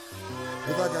matter.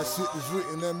 Cause I got shit that's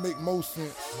written that make more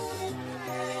sense.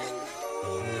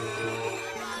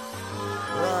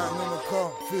 Riding in the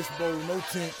car, fishbowl, no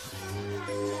tent.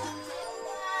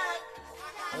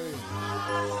 Hey.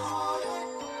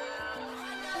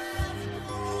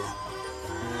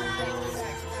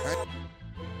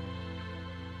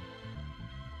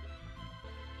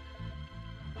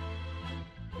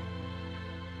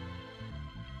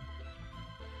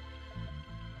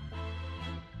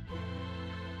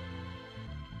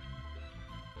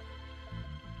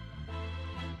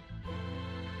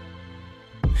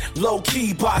 Low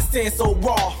key, but I stand so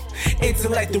raw.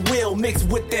 Intellect and will mixed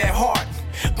with that heart.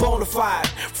 Bonafide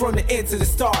from the end to the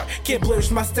start. Can't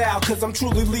blemish my style cause I'm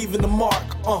truly leaving the mark.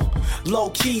 Low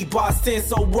key, but I stand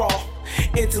so raw.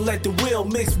 Intellect and will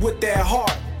mixed with that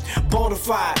heart.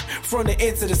 Bonafide from the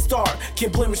end to the start.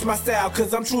 Can't blemish my style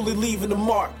cause I'm truly leaving the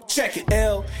mark. Check it.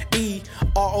 L-E-R-O-Y.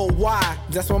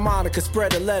 That's my moniker.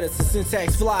 Spread the letters. The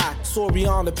syntax fly. Soar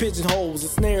beyond the pigeonholes. The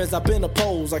snares I've been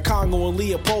opposed. Like Congo and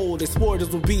Leopold.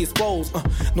 Exploiters will be exposed.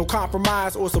 No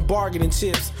compromise or some bargaining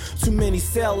chips. Too many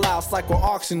sellouts like we're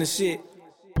auctioning shit.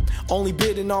 Only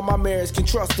bidding on my merits can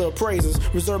trust the appraisers.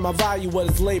 Reserve my value, what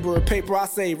is labor or paper I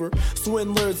savor.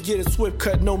 Swindlers get a swift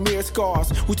cut, no mere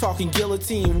scars. We talking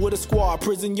guillotine with a squad,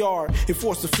 prison yard,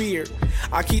 enforce the fear.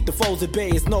 I keep the foes at bay,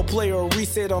 it's no player or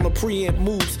reset on the preempt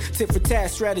moves. Tit for tat,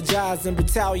 strategize and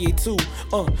retaliate too.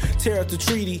 Tear up the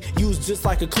treaty, used just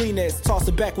like a Kleenex. Toss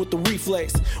it back with the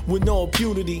reflex, with no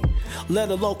impunity. Let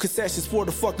alone concessions for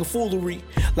the fucking foolery.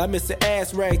 Like Mr.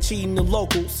 Ass Rag cheating the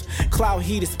locals. Cloud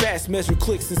heated spats, measure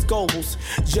clicks and scobles.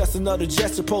 Just another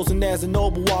gesture posing as a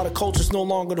noble while the culture's no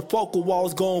longer the focal while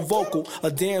it's going vocal.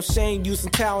 A damn shame using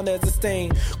talent as a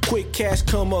stain. Quick cash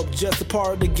come up, just a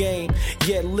part of the game.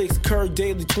 Yet licks curve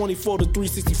daily 24 to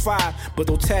 365. But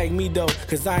don't tag me though,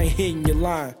 cause I ain't hitting your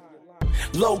line.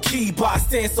 Low key, but I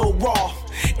stand so raw.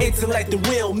 Intellect and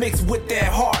will mixed with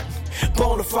that heart.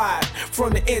 Bonafide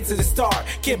from the end to the start.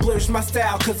 Can't blemish my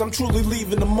style cause I'm truly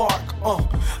leaving the mark.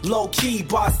 Low key,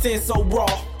 but I stand so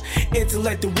raw.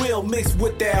 Intellect and will mixed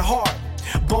with that heart.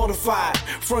 Bonafide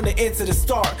from the end to the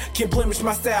start. Can't blemish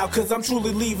my style cause I'm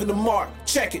truly leaving the mark.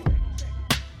 Check it.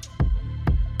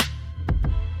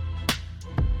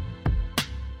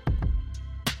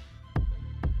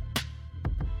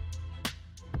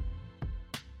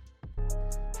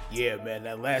 Yeah, man,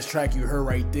 that last track you heard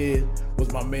right there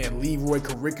was my man Leroy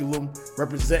Curriculum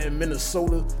representing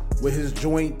Minnesota with his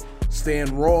joint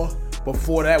Stand Raw.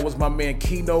 Before that was my man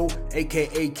Kino,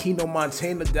 aka Kino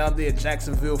Montana, down there in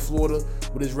Jacksonville, Florida,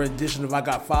 with his rendition of I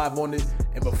Got 5 on it.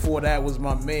 And before that was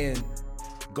my man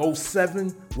Ghost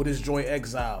 7 with his joint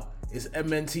Exile. It's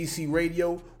MNTC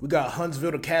Radio. We got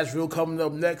Huntsville to Cashville coming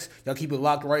up next. Y'all keep it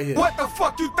locked right here. What the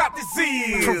fuck you thought this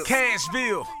is? From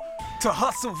Cashville to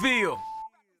Hustleville.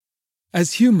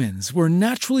 As humans, we're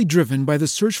naturally driven by the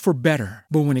search for better.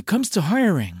 But when it comes to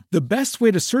hiring, the best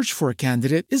way to search for a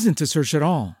candidate isn't to search at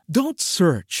all. Don't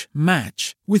search,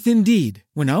 match with Indeed.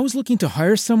 When I was looking to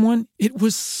hire someone, it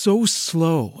was so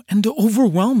slow and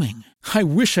overwhelming. I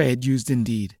wish I had used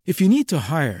Indeed. If you need to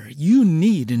hire, you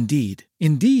need Indeed.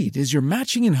 Indeed is your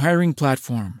matching and hiring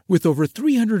platform with over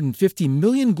 350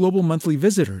 million global monthly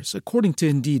visitors, according to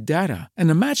Indeed data, and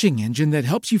a matching engine that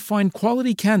helps you find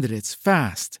quality candidates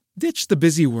fast. Ditch the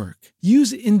busy work.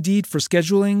 Use Indeed for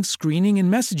scheduling, screening,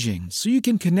 and messaging so you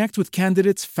can connect with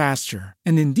candidates faster.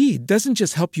 And Indeed doesn't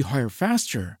just help you hire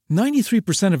faster.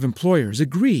 93% of employers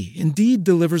agree Indeed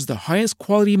delivers the highest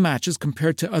quality matches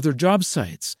compared to other job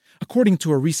sites, according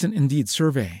to a recent Indeed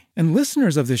survey. And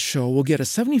listeners of this show will get a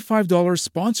 $75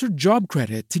 sponsored job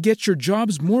credit to get your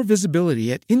jobs more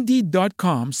visibility at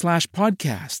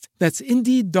Indeed.com/podcast. That's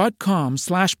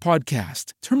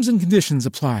Indeed.com/podcast. Terms and conditions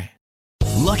apply.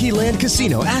 Lucky Land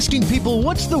Casino, asking people,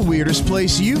 what's the weirdest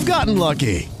place you've gotten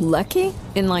lucky? Lucky?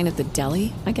 In line at the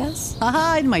deli, I guess?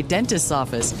 Aha, in my dentist's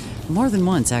office. More than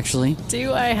once, actually.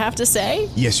 Do I have to say?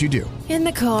 Yes, you do. In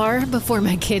the car before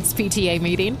my kids' PTA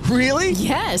meeting. Really?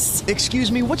 Yes. Excuse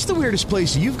me, what's the weirdest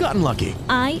place you've gotten lucky?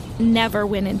 I never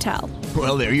win and tell.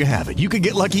 Well, there you have it. You can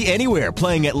get lucky anywhere,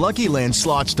 playing at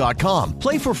LuckyLandSlots.com.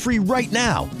 Play for free right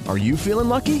now. Are you feeling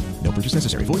lucky? No purchase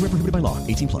necessary. Void where prohibited by law.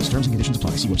 18+. Terms and conditions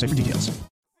apply. See website for details.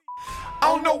 I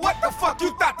don't know what the fuck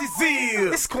you thought this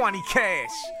is. It's Kwani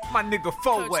Cash, my nigga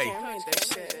four-way.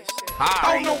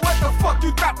 I don't know what the fuck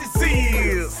you thought this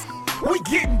is. We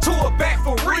getting to it back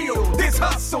for real. This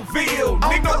Hustleville.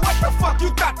 I don't know what the fuck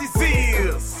you thought this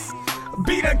is.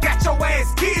 B done got your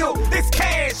ass killed. This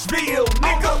Cashville.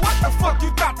 Nigga, what the fuck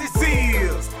you thought this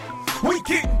is? We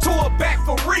getting to it back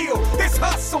for real. This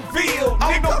Hustleville.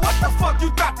 Nigga, what the fuck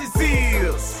you thought this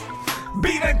is?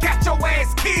 B done got your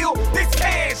ass killed. This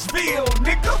Cashville,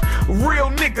 nigga. Real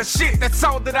nigga shit, that's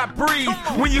all that I breathe.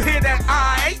 When you hear that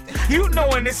I, you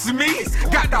knowin' it's me.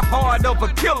 Got the heart of a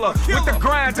killer with the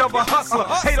grind of a hustler.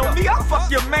 Hate on me, I'll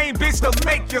fuck your main bitch to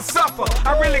make you suffer.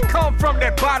 I really come from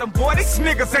that bottom, boy. These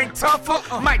niggas ain't tougher.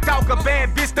 Might dog a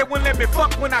bad bitch that wouldn't let me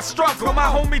fuck when I struggle. My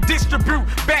homie distribute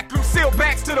backroom seal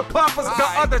backs to the puffers. The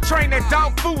other train that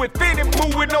dog food with thin and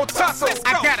move with no tussles.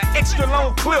 I got an extra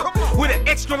long clip with an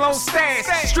extra long stash.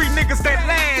 Street niggas that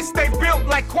last, they built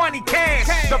like Kwani Cash.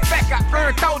 The fact I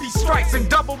earned all these stripes and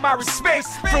double my respect.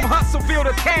 From Hustleville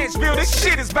to Cashville, this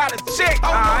shit is about to check.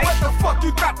 I don't know what the fuck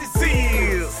you thought this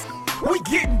is. We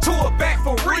getting to it back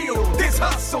for real. This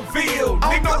Hustleville.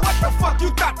 Nigga, what the fuck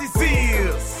you thought this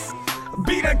is?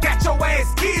 B done got your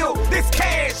ass killed. This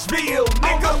Cashville.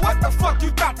 Nigga, what the fuck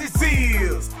you thought this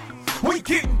is? We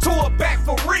getting to it back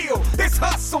for real. This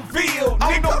Hustleville.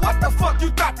 Nigga, what the fuck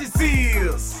you thought this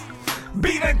is?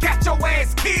 B done got your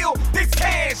ass killed. This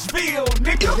Cashville,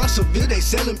 nigga. In Russellville, they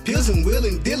selling pills and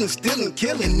wheeling, dealing, stealing,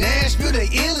 killing. Nashville, they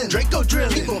illin'. Draco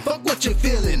drilling. Keep on fuck what you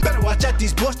feeling. Better watch out,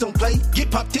 these boys don't play.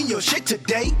 Get popped in your shit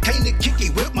today. Came to kick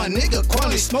it with my nigga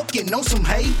Kwani, smoking on some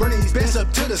hay. Burning these bands up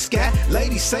to the sky.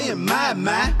 Ladies saying my.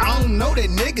 I don't know that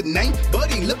nigga name, but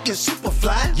he looking super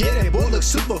fly. Yeah, that boy look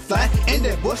super fly, and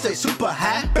that boy stay super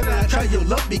high. Better not try your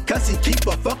luck because he keep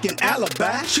a fucking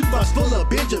alibi. Shootbox full of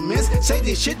Benjamins. Say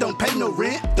this shit don't pay no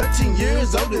rent. 13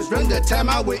 years old is run the time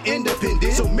I went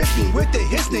independent. So miss me with the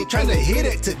hits, ain't trying to hit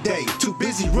it today. Too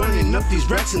busy running up these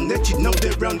racks and let you know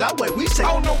that round that way we say.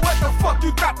 I don't know what the fuck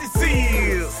you thought this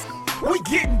is. We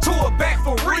getting to it back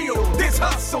for real. This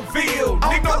Hustleville.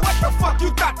 Nigga, what the fuck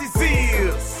you thought this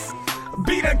is?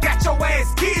 B done got your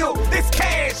ass killed. This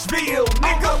Cashville.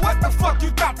 Nigga, what the fuck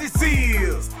you thought this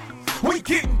is? We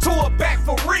getting to it back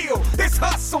for real. This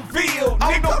Hustleville.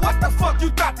 Nigga, what the fuck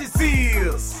you thought this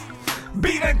is?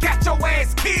 B done got your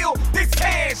ass killed. This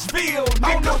Cashville. Nigga,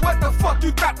 I don't know what the fuck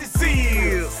you thought this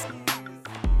is.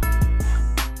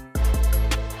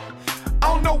 I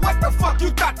don't know what the fuck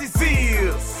you thought this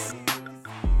is.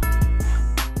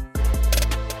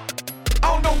 I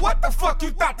don't know what the fuck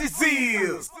you thought this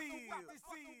is.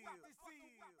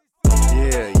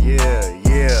 Yeah, yeah,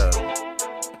 yeah.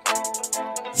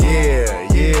 Yeah,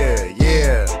 yeah,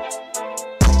 yeah.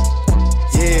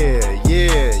 Yeah,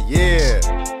 yeah, yeah.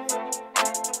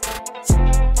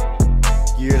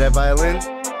 You hear that violin?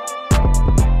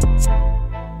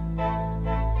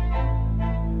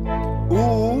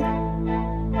 Ooh.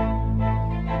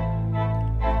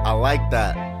 I like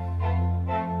that.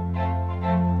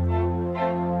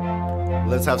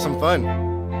 Let's have some fun.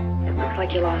 It looks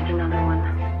like you lost another one.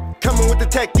 Coming with the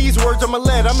tech, these words on my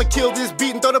lead. I'ma kill this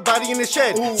beat and throw the body in the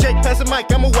shed. Check, pass the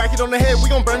mic, I'ma whack it on the head. We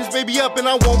gon' burn this baby up and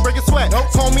I won't break a sweat.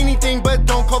 Call me anything, but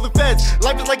don't call the feds.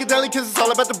 Life is like a deli, cause it's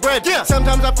all about the bread.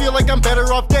 Sometimes I feel like I'm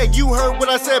better off dead. You heard what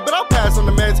I said, but I'll pass on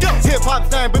the meds. Hip-hop's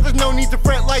dying, but there's no need to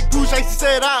fret. Like Bruce Icy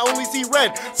said, I only see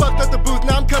red. Fucked up the booth,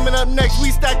 now I'm coming up next. We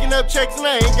stacking up checks and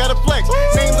I ain't gotta flex.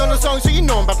 Names on the song, so you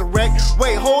know I'm about to wreck.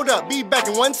 Wait, hold up, be back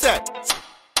in 1 sec.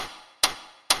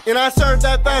 And I serve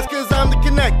that fast cause I'm the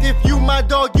connect. If you my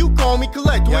dog, you call me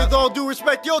collect. With all due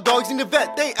respect, your dogs need a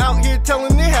vet. They out here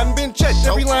telling they haven't been checked.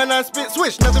 Every line I spit,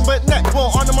 switch, nothing but neck. Well,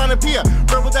 onomatopoeia,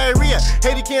 verbal diarrhea.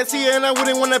 Hater can't see it and I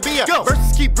wouldn't wanna be ya.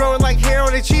 Verses keep growing like hair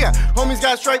on a chia. Homies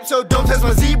got stripes, so don't test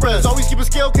my zebras. Always keep a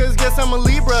scale cause guess I'm a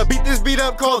Libra. Beat this beat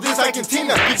up, call this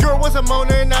Argentina. Your girl was a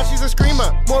moaner and now she's a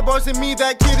screamer. More bars than me,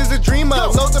 that kid is a dreamer.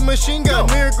 Load the machine gun,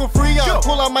 lyrical freon.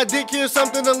 Pull out my dick, here's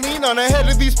something to lean on. Ahead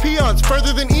of these peons,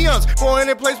 further than eons.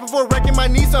 400 place before wrecking my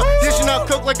Nissan. Dishing out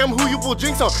coke like I'm who you pull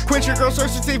jinx on. Quench your girl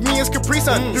search to save me as Capri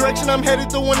Sun. Direction I'm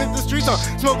headed, the one that the streets on.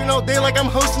 Smoking all day like I'm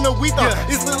hosting a week-on.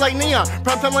 It's lit like neon,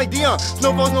 prime time like Dion.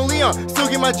 Snowfalls no Leon, still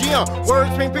get my G on.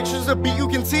 Words paint pictures of beat you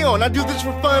can see on. I do this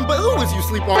for fun, but who is you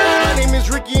sleep on? My name is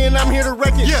Ricky and I'm here to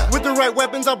wreck it. With the right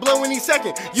weapons I'll blow any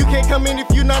second. You can't come in if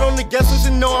you're not on the guest list.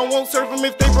 And no, I won't serve them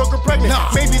if they broke or pregnant.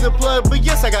 Maybe the blood, but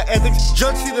yes, I got ethics.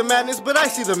 Judge see the madness, but I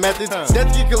see the methods.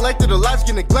 Death get collected, or lives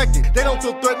get neglected. They don't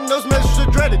feel threatened, those measures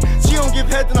are dreaded. She don't give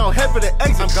head, then I'll head for the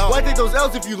exit. Why take those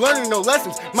L's if you learning no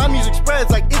lessons? My music spreads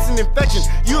like it's an infection.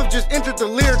 You have just entered the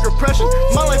lyric oppression.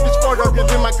 My life is far darker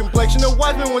than my complexion. A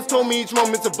wise man once told me each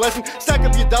moment's a blessing. Stack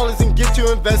up your dollars and get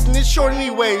to investing. It's short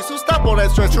anyway, so stop all that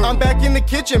stress. I'm back in the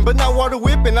kitchen, but not water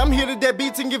whipping. I'm here to dead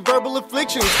beats and give verbal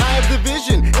afflictions. I have the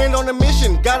vision, and on a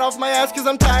mission. Got off my ass cause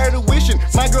I'm tired of wishing.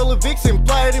 My girl a vixen,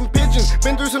 flyer than pigeons.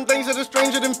 Been through some things that are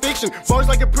stranger than fiction. Bars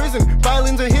like a prison,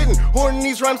 violins are hidden. Horning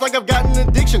these rhymes like I've got an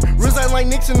addiction. Resign like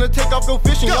Nixon to take off, go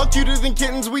fishing. Y'all cuter than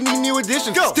kittens, we need new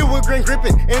additions. Still with grain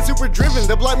gripping and super driven.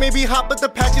 The block may be hot, but the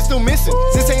pack is still missing.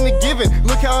 This ain't a given,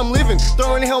 look how I'm living.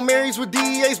 Throwing Hail Marys with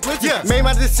DEA's blitzing. Made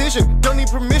my decision, don't need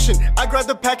permission. I grabbed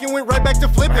the pack and went right back to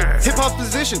flipping. Hip-hop's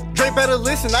position, Dre better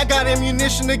listen. I got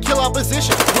ammunition to kill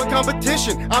opposition. What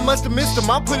competition? I must have missed them.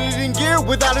 I'll put it in gear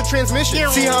without a transmission.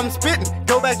 See how I'm spitting?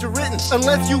 Go back to written.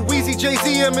 Unless you Weezy, Jay-Z,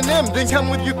 Eminem, then come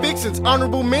with your fixins.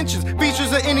 Honorable mentions,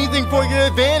 features or anything for your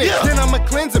advantage. Then I'ma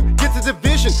cleanse them, get to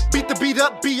division. Beat the beat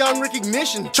up beyond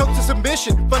recognition. Choke to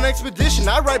submission, fun expedition.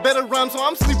 I write better rhymes, so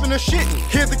I'm sleeping or shitting.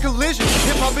 Hear the collision,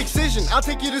 hip-hop excision. I'll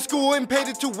take you to school and pay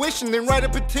the tuition. Then write a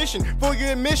petition for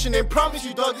your admission. And promise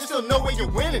you, dog, there's still no way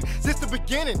you're winning. This the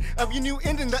beginning of your new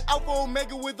ending. The alpha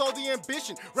omega with all the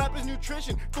ambition. Rappers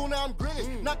nutrition, fool now I'm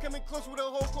grinning. Not coming close with a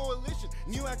whole coalition.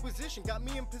 New acquisition, got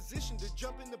me in position to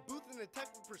jump in the booth and attack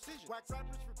with precision. Whack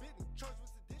rappers forbidden, charged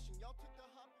with sedition. Y'all took the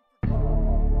hop.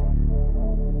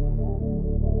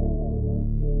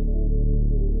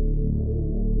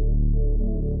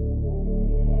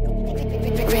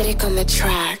 Riddick on the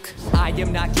track. I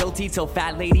am not guilty till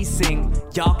fat ladies sing.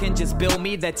 Y'all can just bill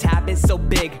me, the tab is so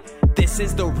big. This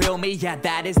is the real me, yeah,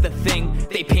 that is the thing.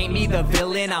 They paint me the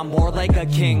villain, I'm more like a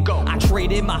king. I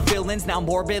traded my feelings, now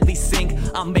morbidly sink.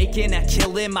 I'm making a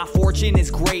killing, my fortune is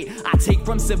great. I take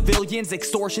from civilians,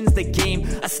 extortion's the game.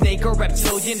 A snake or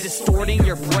reptilian distorting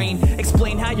your brain.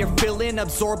 Explain how you're feeling,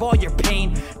 absorb all your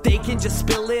pain. They can just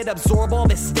spill it, absorb all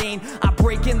the stain. I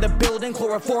break in the building,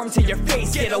 chloroform to your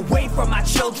face. Get away from my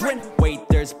children. Wait,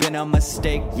 there's been a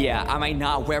mistake. Yeah, I might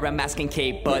not wear a mask and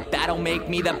cape, but that'll make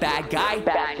me the bad guy.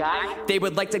 Bad guy. They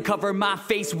would like to cover my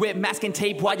face with mask and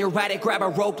tape. While you're at it, grab a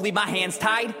rope, leave my hands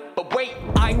tied. But wait,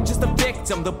 I'm just a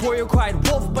victim, the boy who cried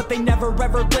wolf, but they never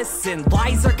ever listen.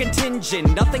 Lies are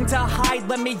contingent, nothing to hide,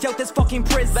 let me out this fucking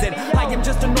prison. I am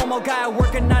just a normal guy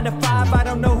working 9 to 5, I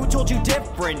don't know who told you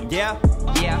different, yeah.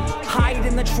 Hide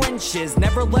in the trenches,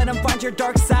 never let them find your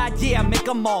dark side, yeah. Make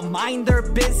them all mind their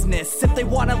business. If they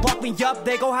wanna lock me up,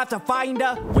 they gon' have to find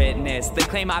a witness. They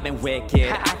claim I've been wicked,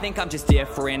 I think I'm just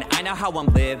different. I know how I'm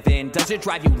living, does it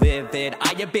drive you livid?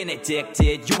 I have been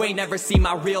addicted, you ain't never seen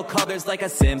my real colors like a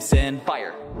Simpson.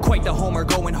 Fire. Quite the homer,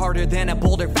 going harder than a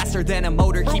boulder, faster than a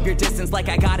motor. Keep your distance like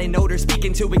I got an odor, speak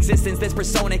into existence. This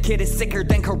persona kid is sicker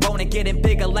than corona, getting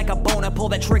bigger like a bona. Pull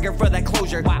that trigger for that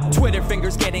closure. Wow. Twitter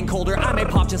fingers getting colder, I may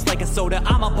pop just like a soda.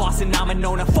 I'm a boss and I'm a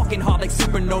nona, fucking hot like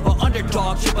supernova.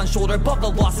 Underdog, chip on shoulder, above the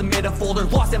loss, amid a folder.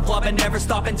 Lost and flop and never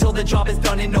stop until the job is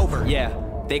done and over. Yeah.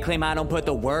 They claim I don't put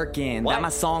the work in, that my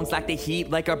songs lack the heat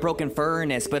like a broken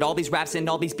furnace. But all these raps and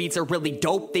all these beats are really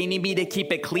dope, they need me to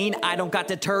keep it clean, I don't got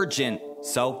detergent.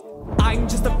 So I'm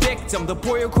just a victim, the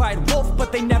boy who cried wolf,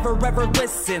 but they never ever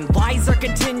listen. Lies are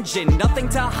contingent, nothing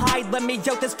to hide, let me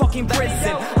out this fucking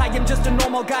prison. I am just a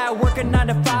normal guy working 9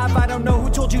 to 5, I don't know who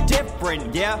told you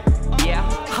different, yeah?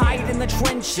 Hide in the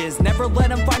trenches, never let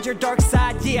them find your dark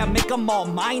side, yeah. Make them all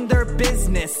mind their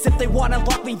business. If they wanna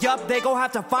lock me up, they gon'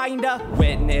 have to find a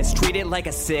witness. Treat it like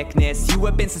a sickness, you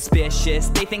have been suspicious.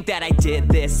 They think that I did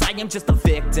this, I am just a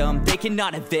victim. They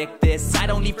cannot evict this, I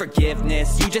don't need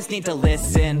forgiveness. You just need to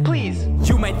listen, please.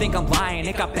 You might think I'm lying,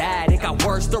 it got bad, it got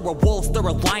worse. There were wolves, there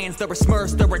were lions, there were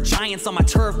smurfs, there were giants on my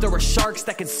turf. There were sharks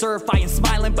that could surf, I am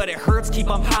smiling but it hurts. Keep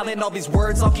on piling all these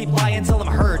words, I'll keep lying till I'm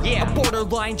heard, yeah. A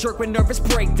borderline jerk with nervous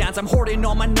breakdowns, I'm hoarding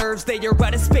all my nerves, they are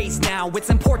out of space now. It's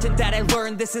important that I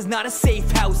learn this is not a safe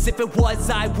house. If it was,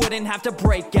 I wouldn't have to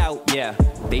break out, yeah.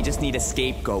 They just need a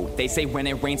scapegoat. They say when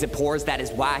it rains it pours, that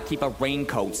is why I keep a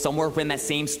raincoat. Somewhere in that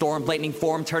same storm, lightning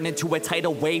form turned into a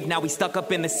tidal wave. Now we stuck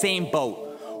up in the same boat.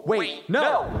 Wait,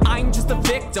 no! I'm just a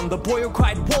victim, the boy who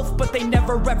cried wolf, but they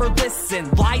never ever listen.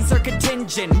 Lies are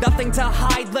contingent, nothing to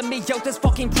hide, let me out this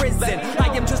fucking prison.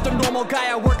 I am just a normal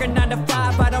guy, I work a 9 to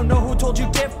 5, I don't know who told you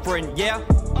different, yeah?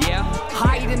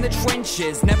 Hide in the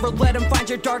trenches, never let them find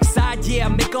your dark side, yeah.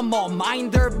 Make them all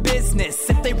mind their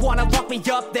business. If they wanna lock me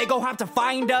up, they gon' have to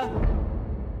find a...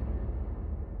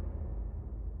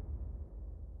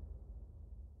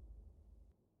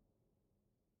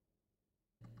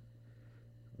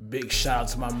 Big shout out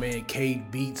to my man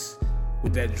Cade Beats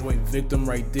with that joint Victim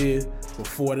right there.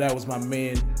 Before that was my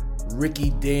man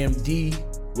Ricky Damn D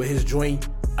with his joint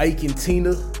Ike and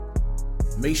Tina.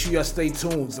 Make sure y'all stay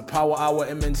tuned. It's the Power Hour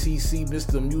MNTC,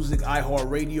 Mr. Music,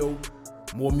 iHeartRadio.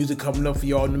 More music coming up for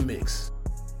y'all in the mix.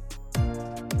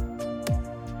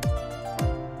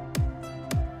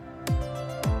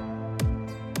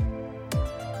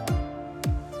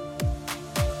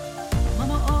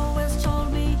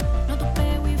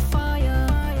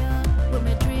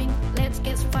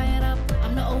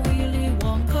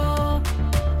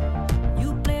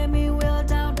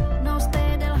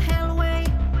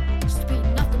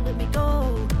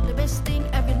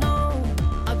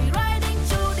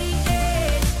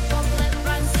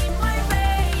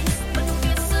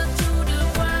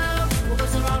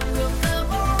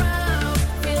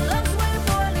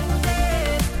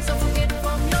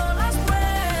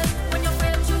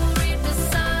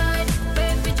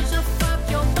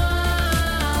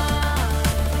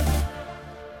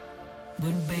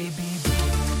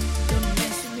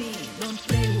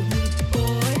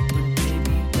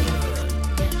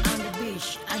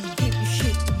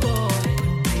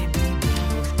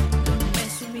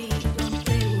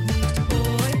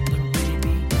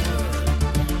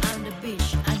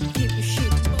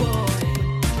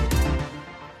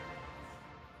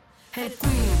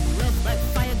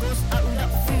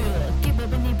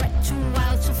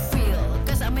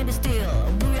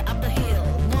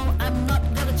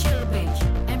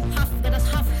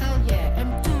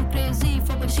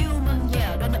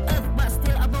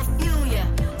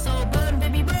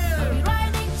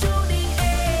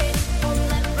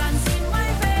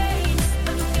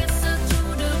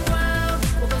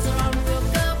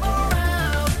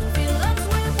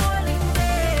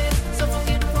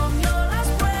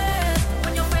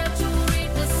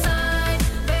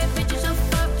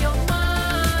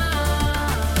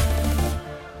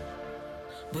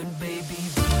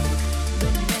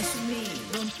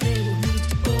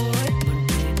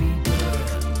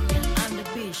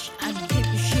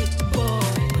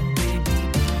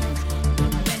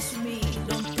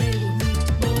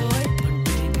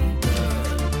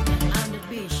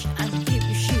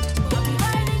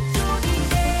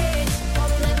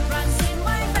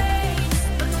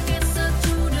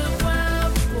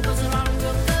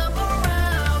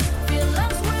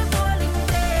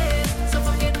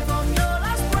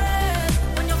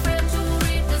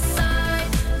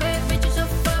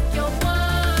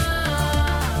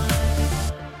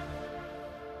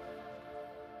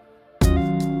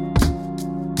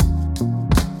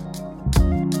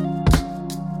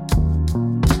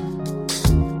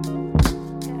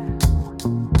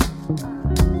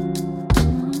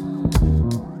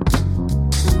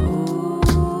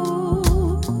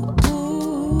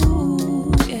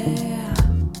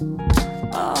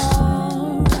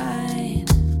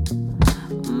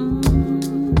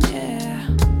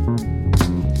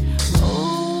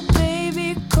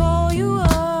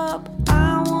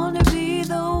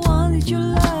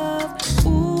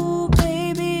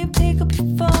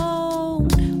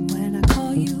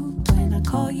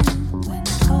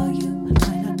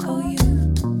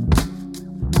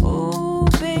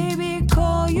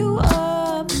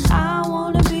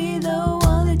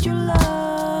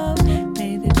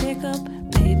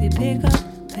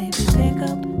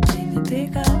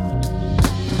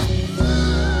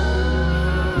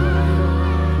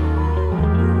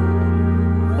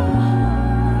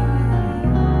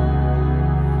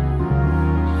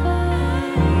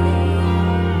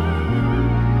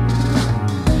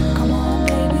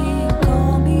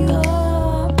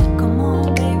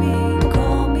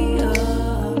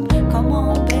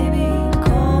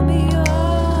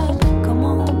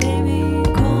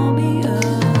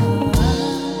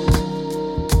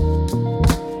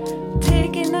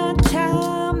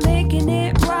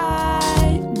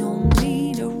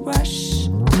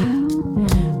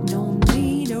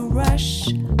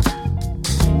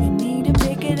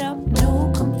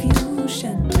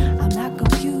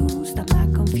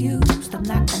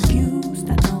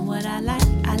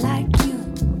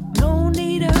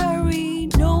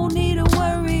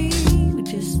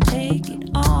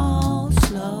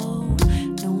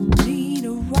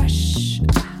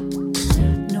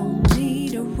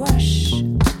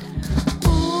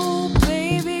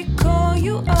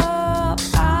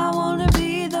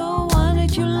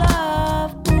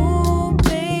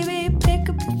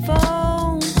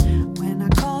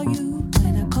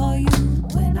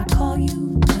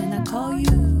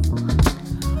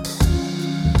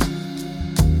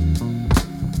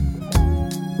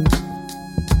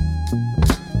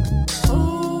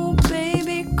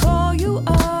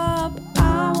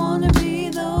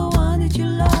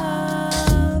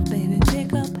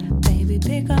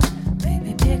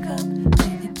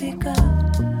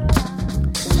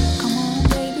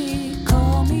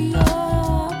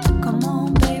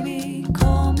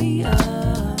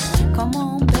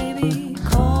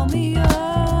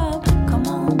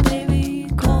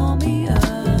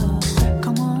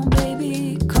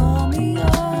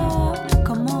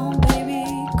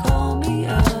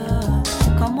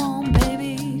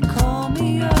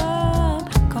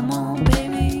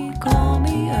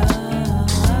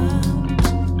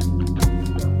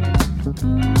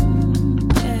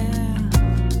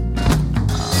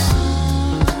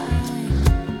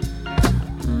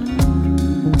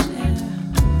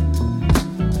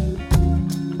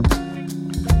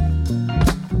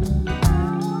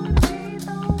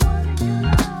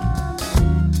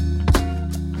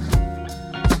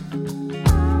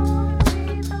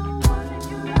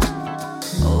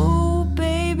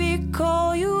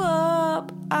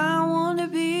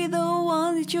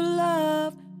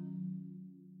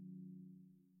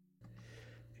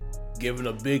 Giving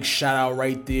a big shout out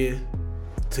right there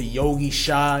to Yogi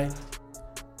Shy.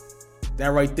 That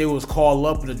right there was Call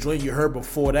Up, and the joint you heard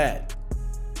before that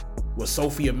was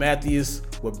Sophia Matthews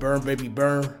with Burn Baby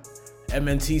Burn.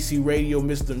 MNTC Radio,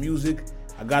 Mr. Music.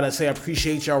 I gotta say, I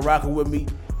appreciate y'all rocking with me.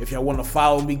 If y'all wanna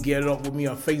follow me, get it up with me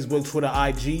on Facebook, Twitter,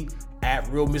 IG, at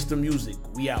Real Mr. Music.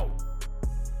 We out.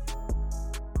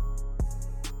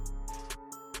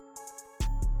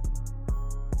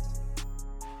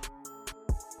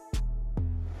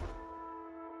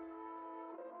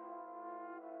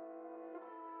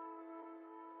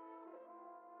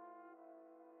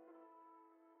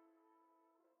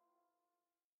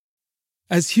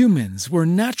 As humans, we're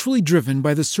naturally driven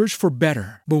by the search for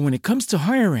better. But when it comes to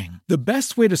hiring, the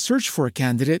best way to search for a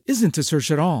candidate isn't to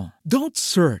search at all. Don't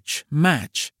search,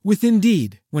 match with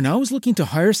Indeed. When I was looking to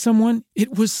hire someone,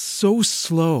 it was so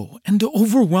slow and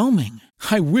overwhelming.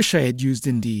 I wish I had used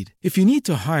Indeed. If you need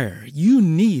to hire, you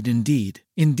need Indeed.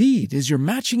 Indeed is your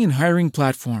matching and hiring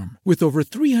platform with over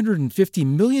 350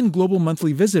 million global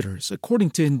monthly visitors,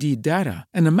 according to Indeed data,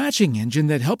 and a matching engine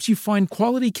that helps you find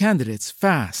quality candidates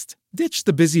fast. Ditch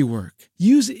the busy work.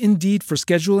 Use Indeed for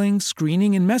scheduling,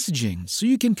 screening, and messaging so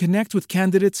you can connect with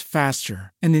candidates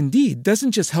faster. And Indeed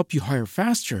doesn't just help you hire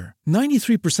faster.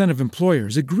 93% of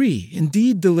employers agree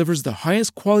Indeed delivers the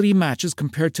highest quality matches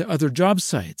compared to other job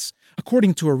sites,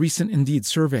 according to a recent Indeed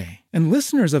survey. And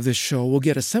listeners of this show will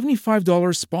get a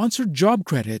 $75 sponsored job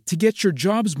credit to get your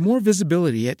jobs more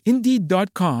visibility at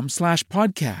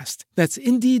Indeed.com/podcast. That's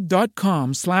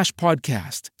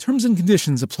Indeed.com/podcast. Terms and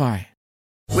conditions apply.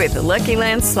 With the Lucky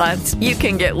Land Slots, you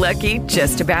can get lucky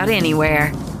just about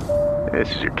anywhere.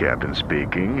 This is your captain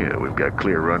speaking. We've got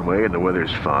clear runway and the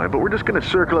weather's fine, but we're just going to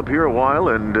circle up here a while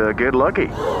and get lucky.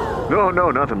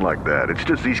 No, nothing like that. It's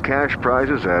just these cash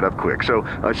prizes add up quick. So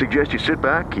I suggest you sit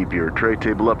back, keep your tray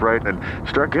table upright, and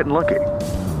start getting lucky.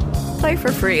 Play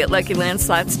for free at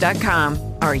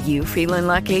LuckyLandSlots.com. Are you feeling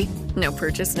lucky? No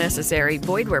purchase necessary.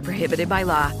 Void where prohibited by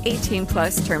law.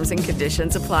 18+ terms and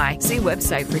conditions apply. See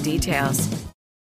website for details.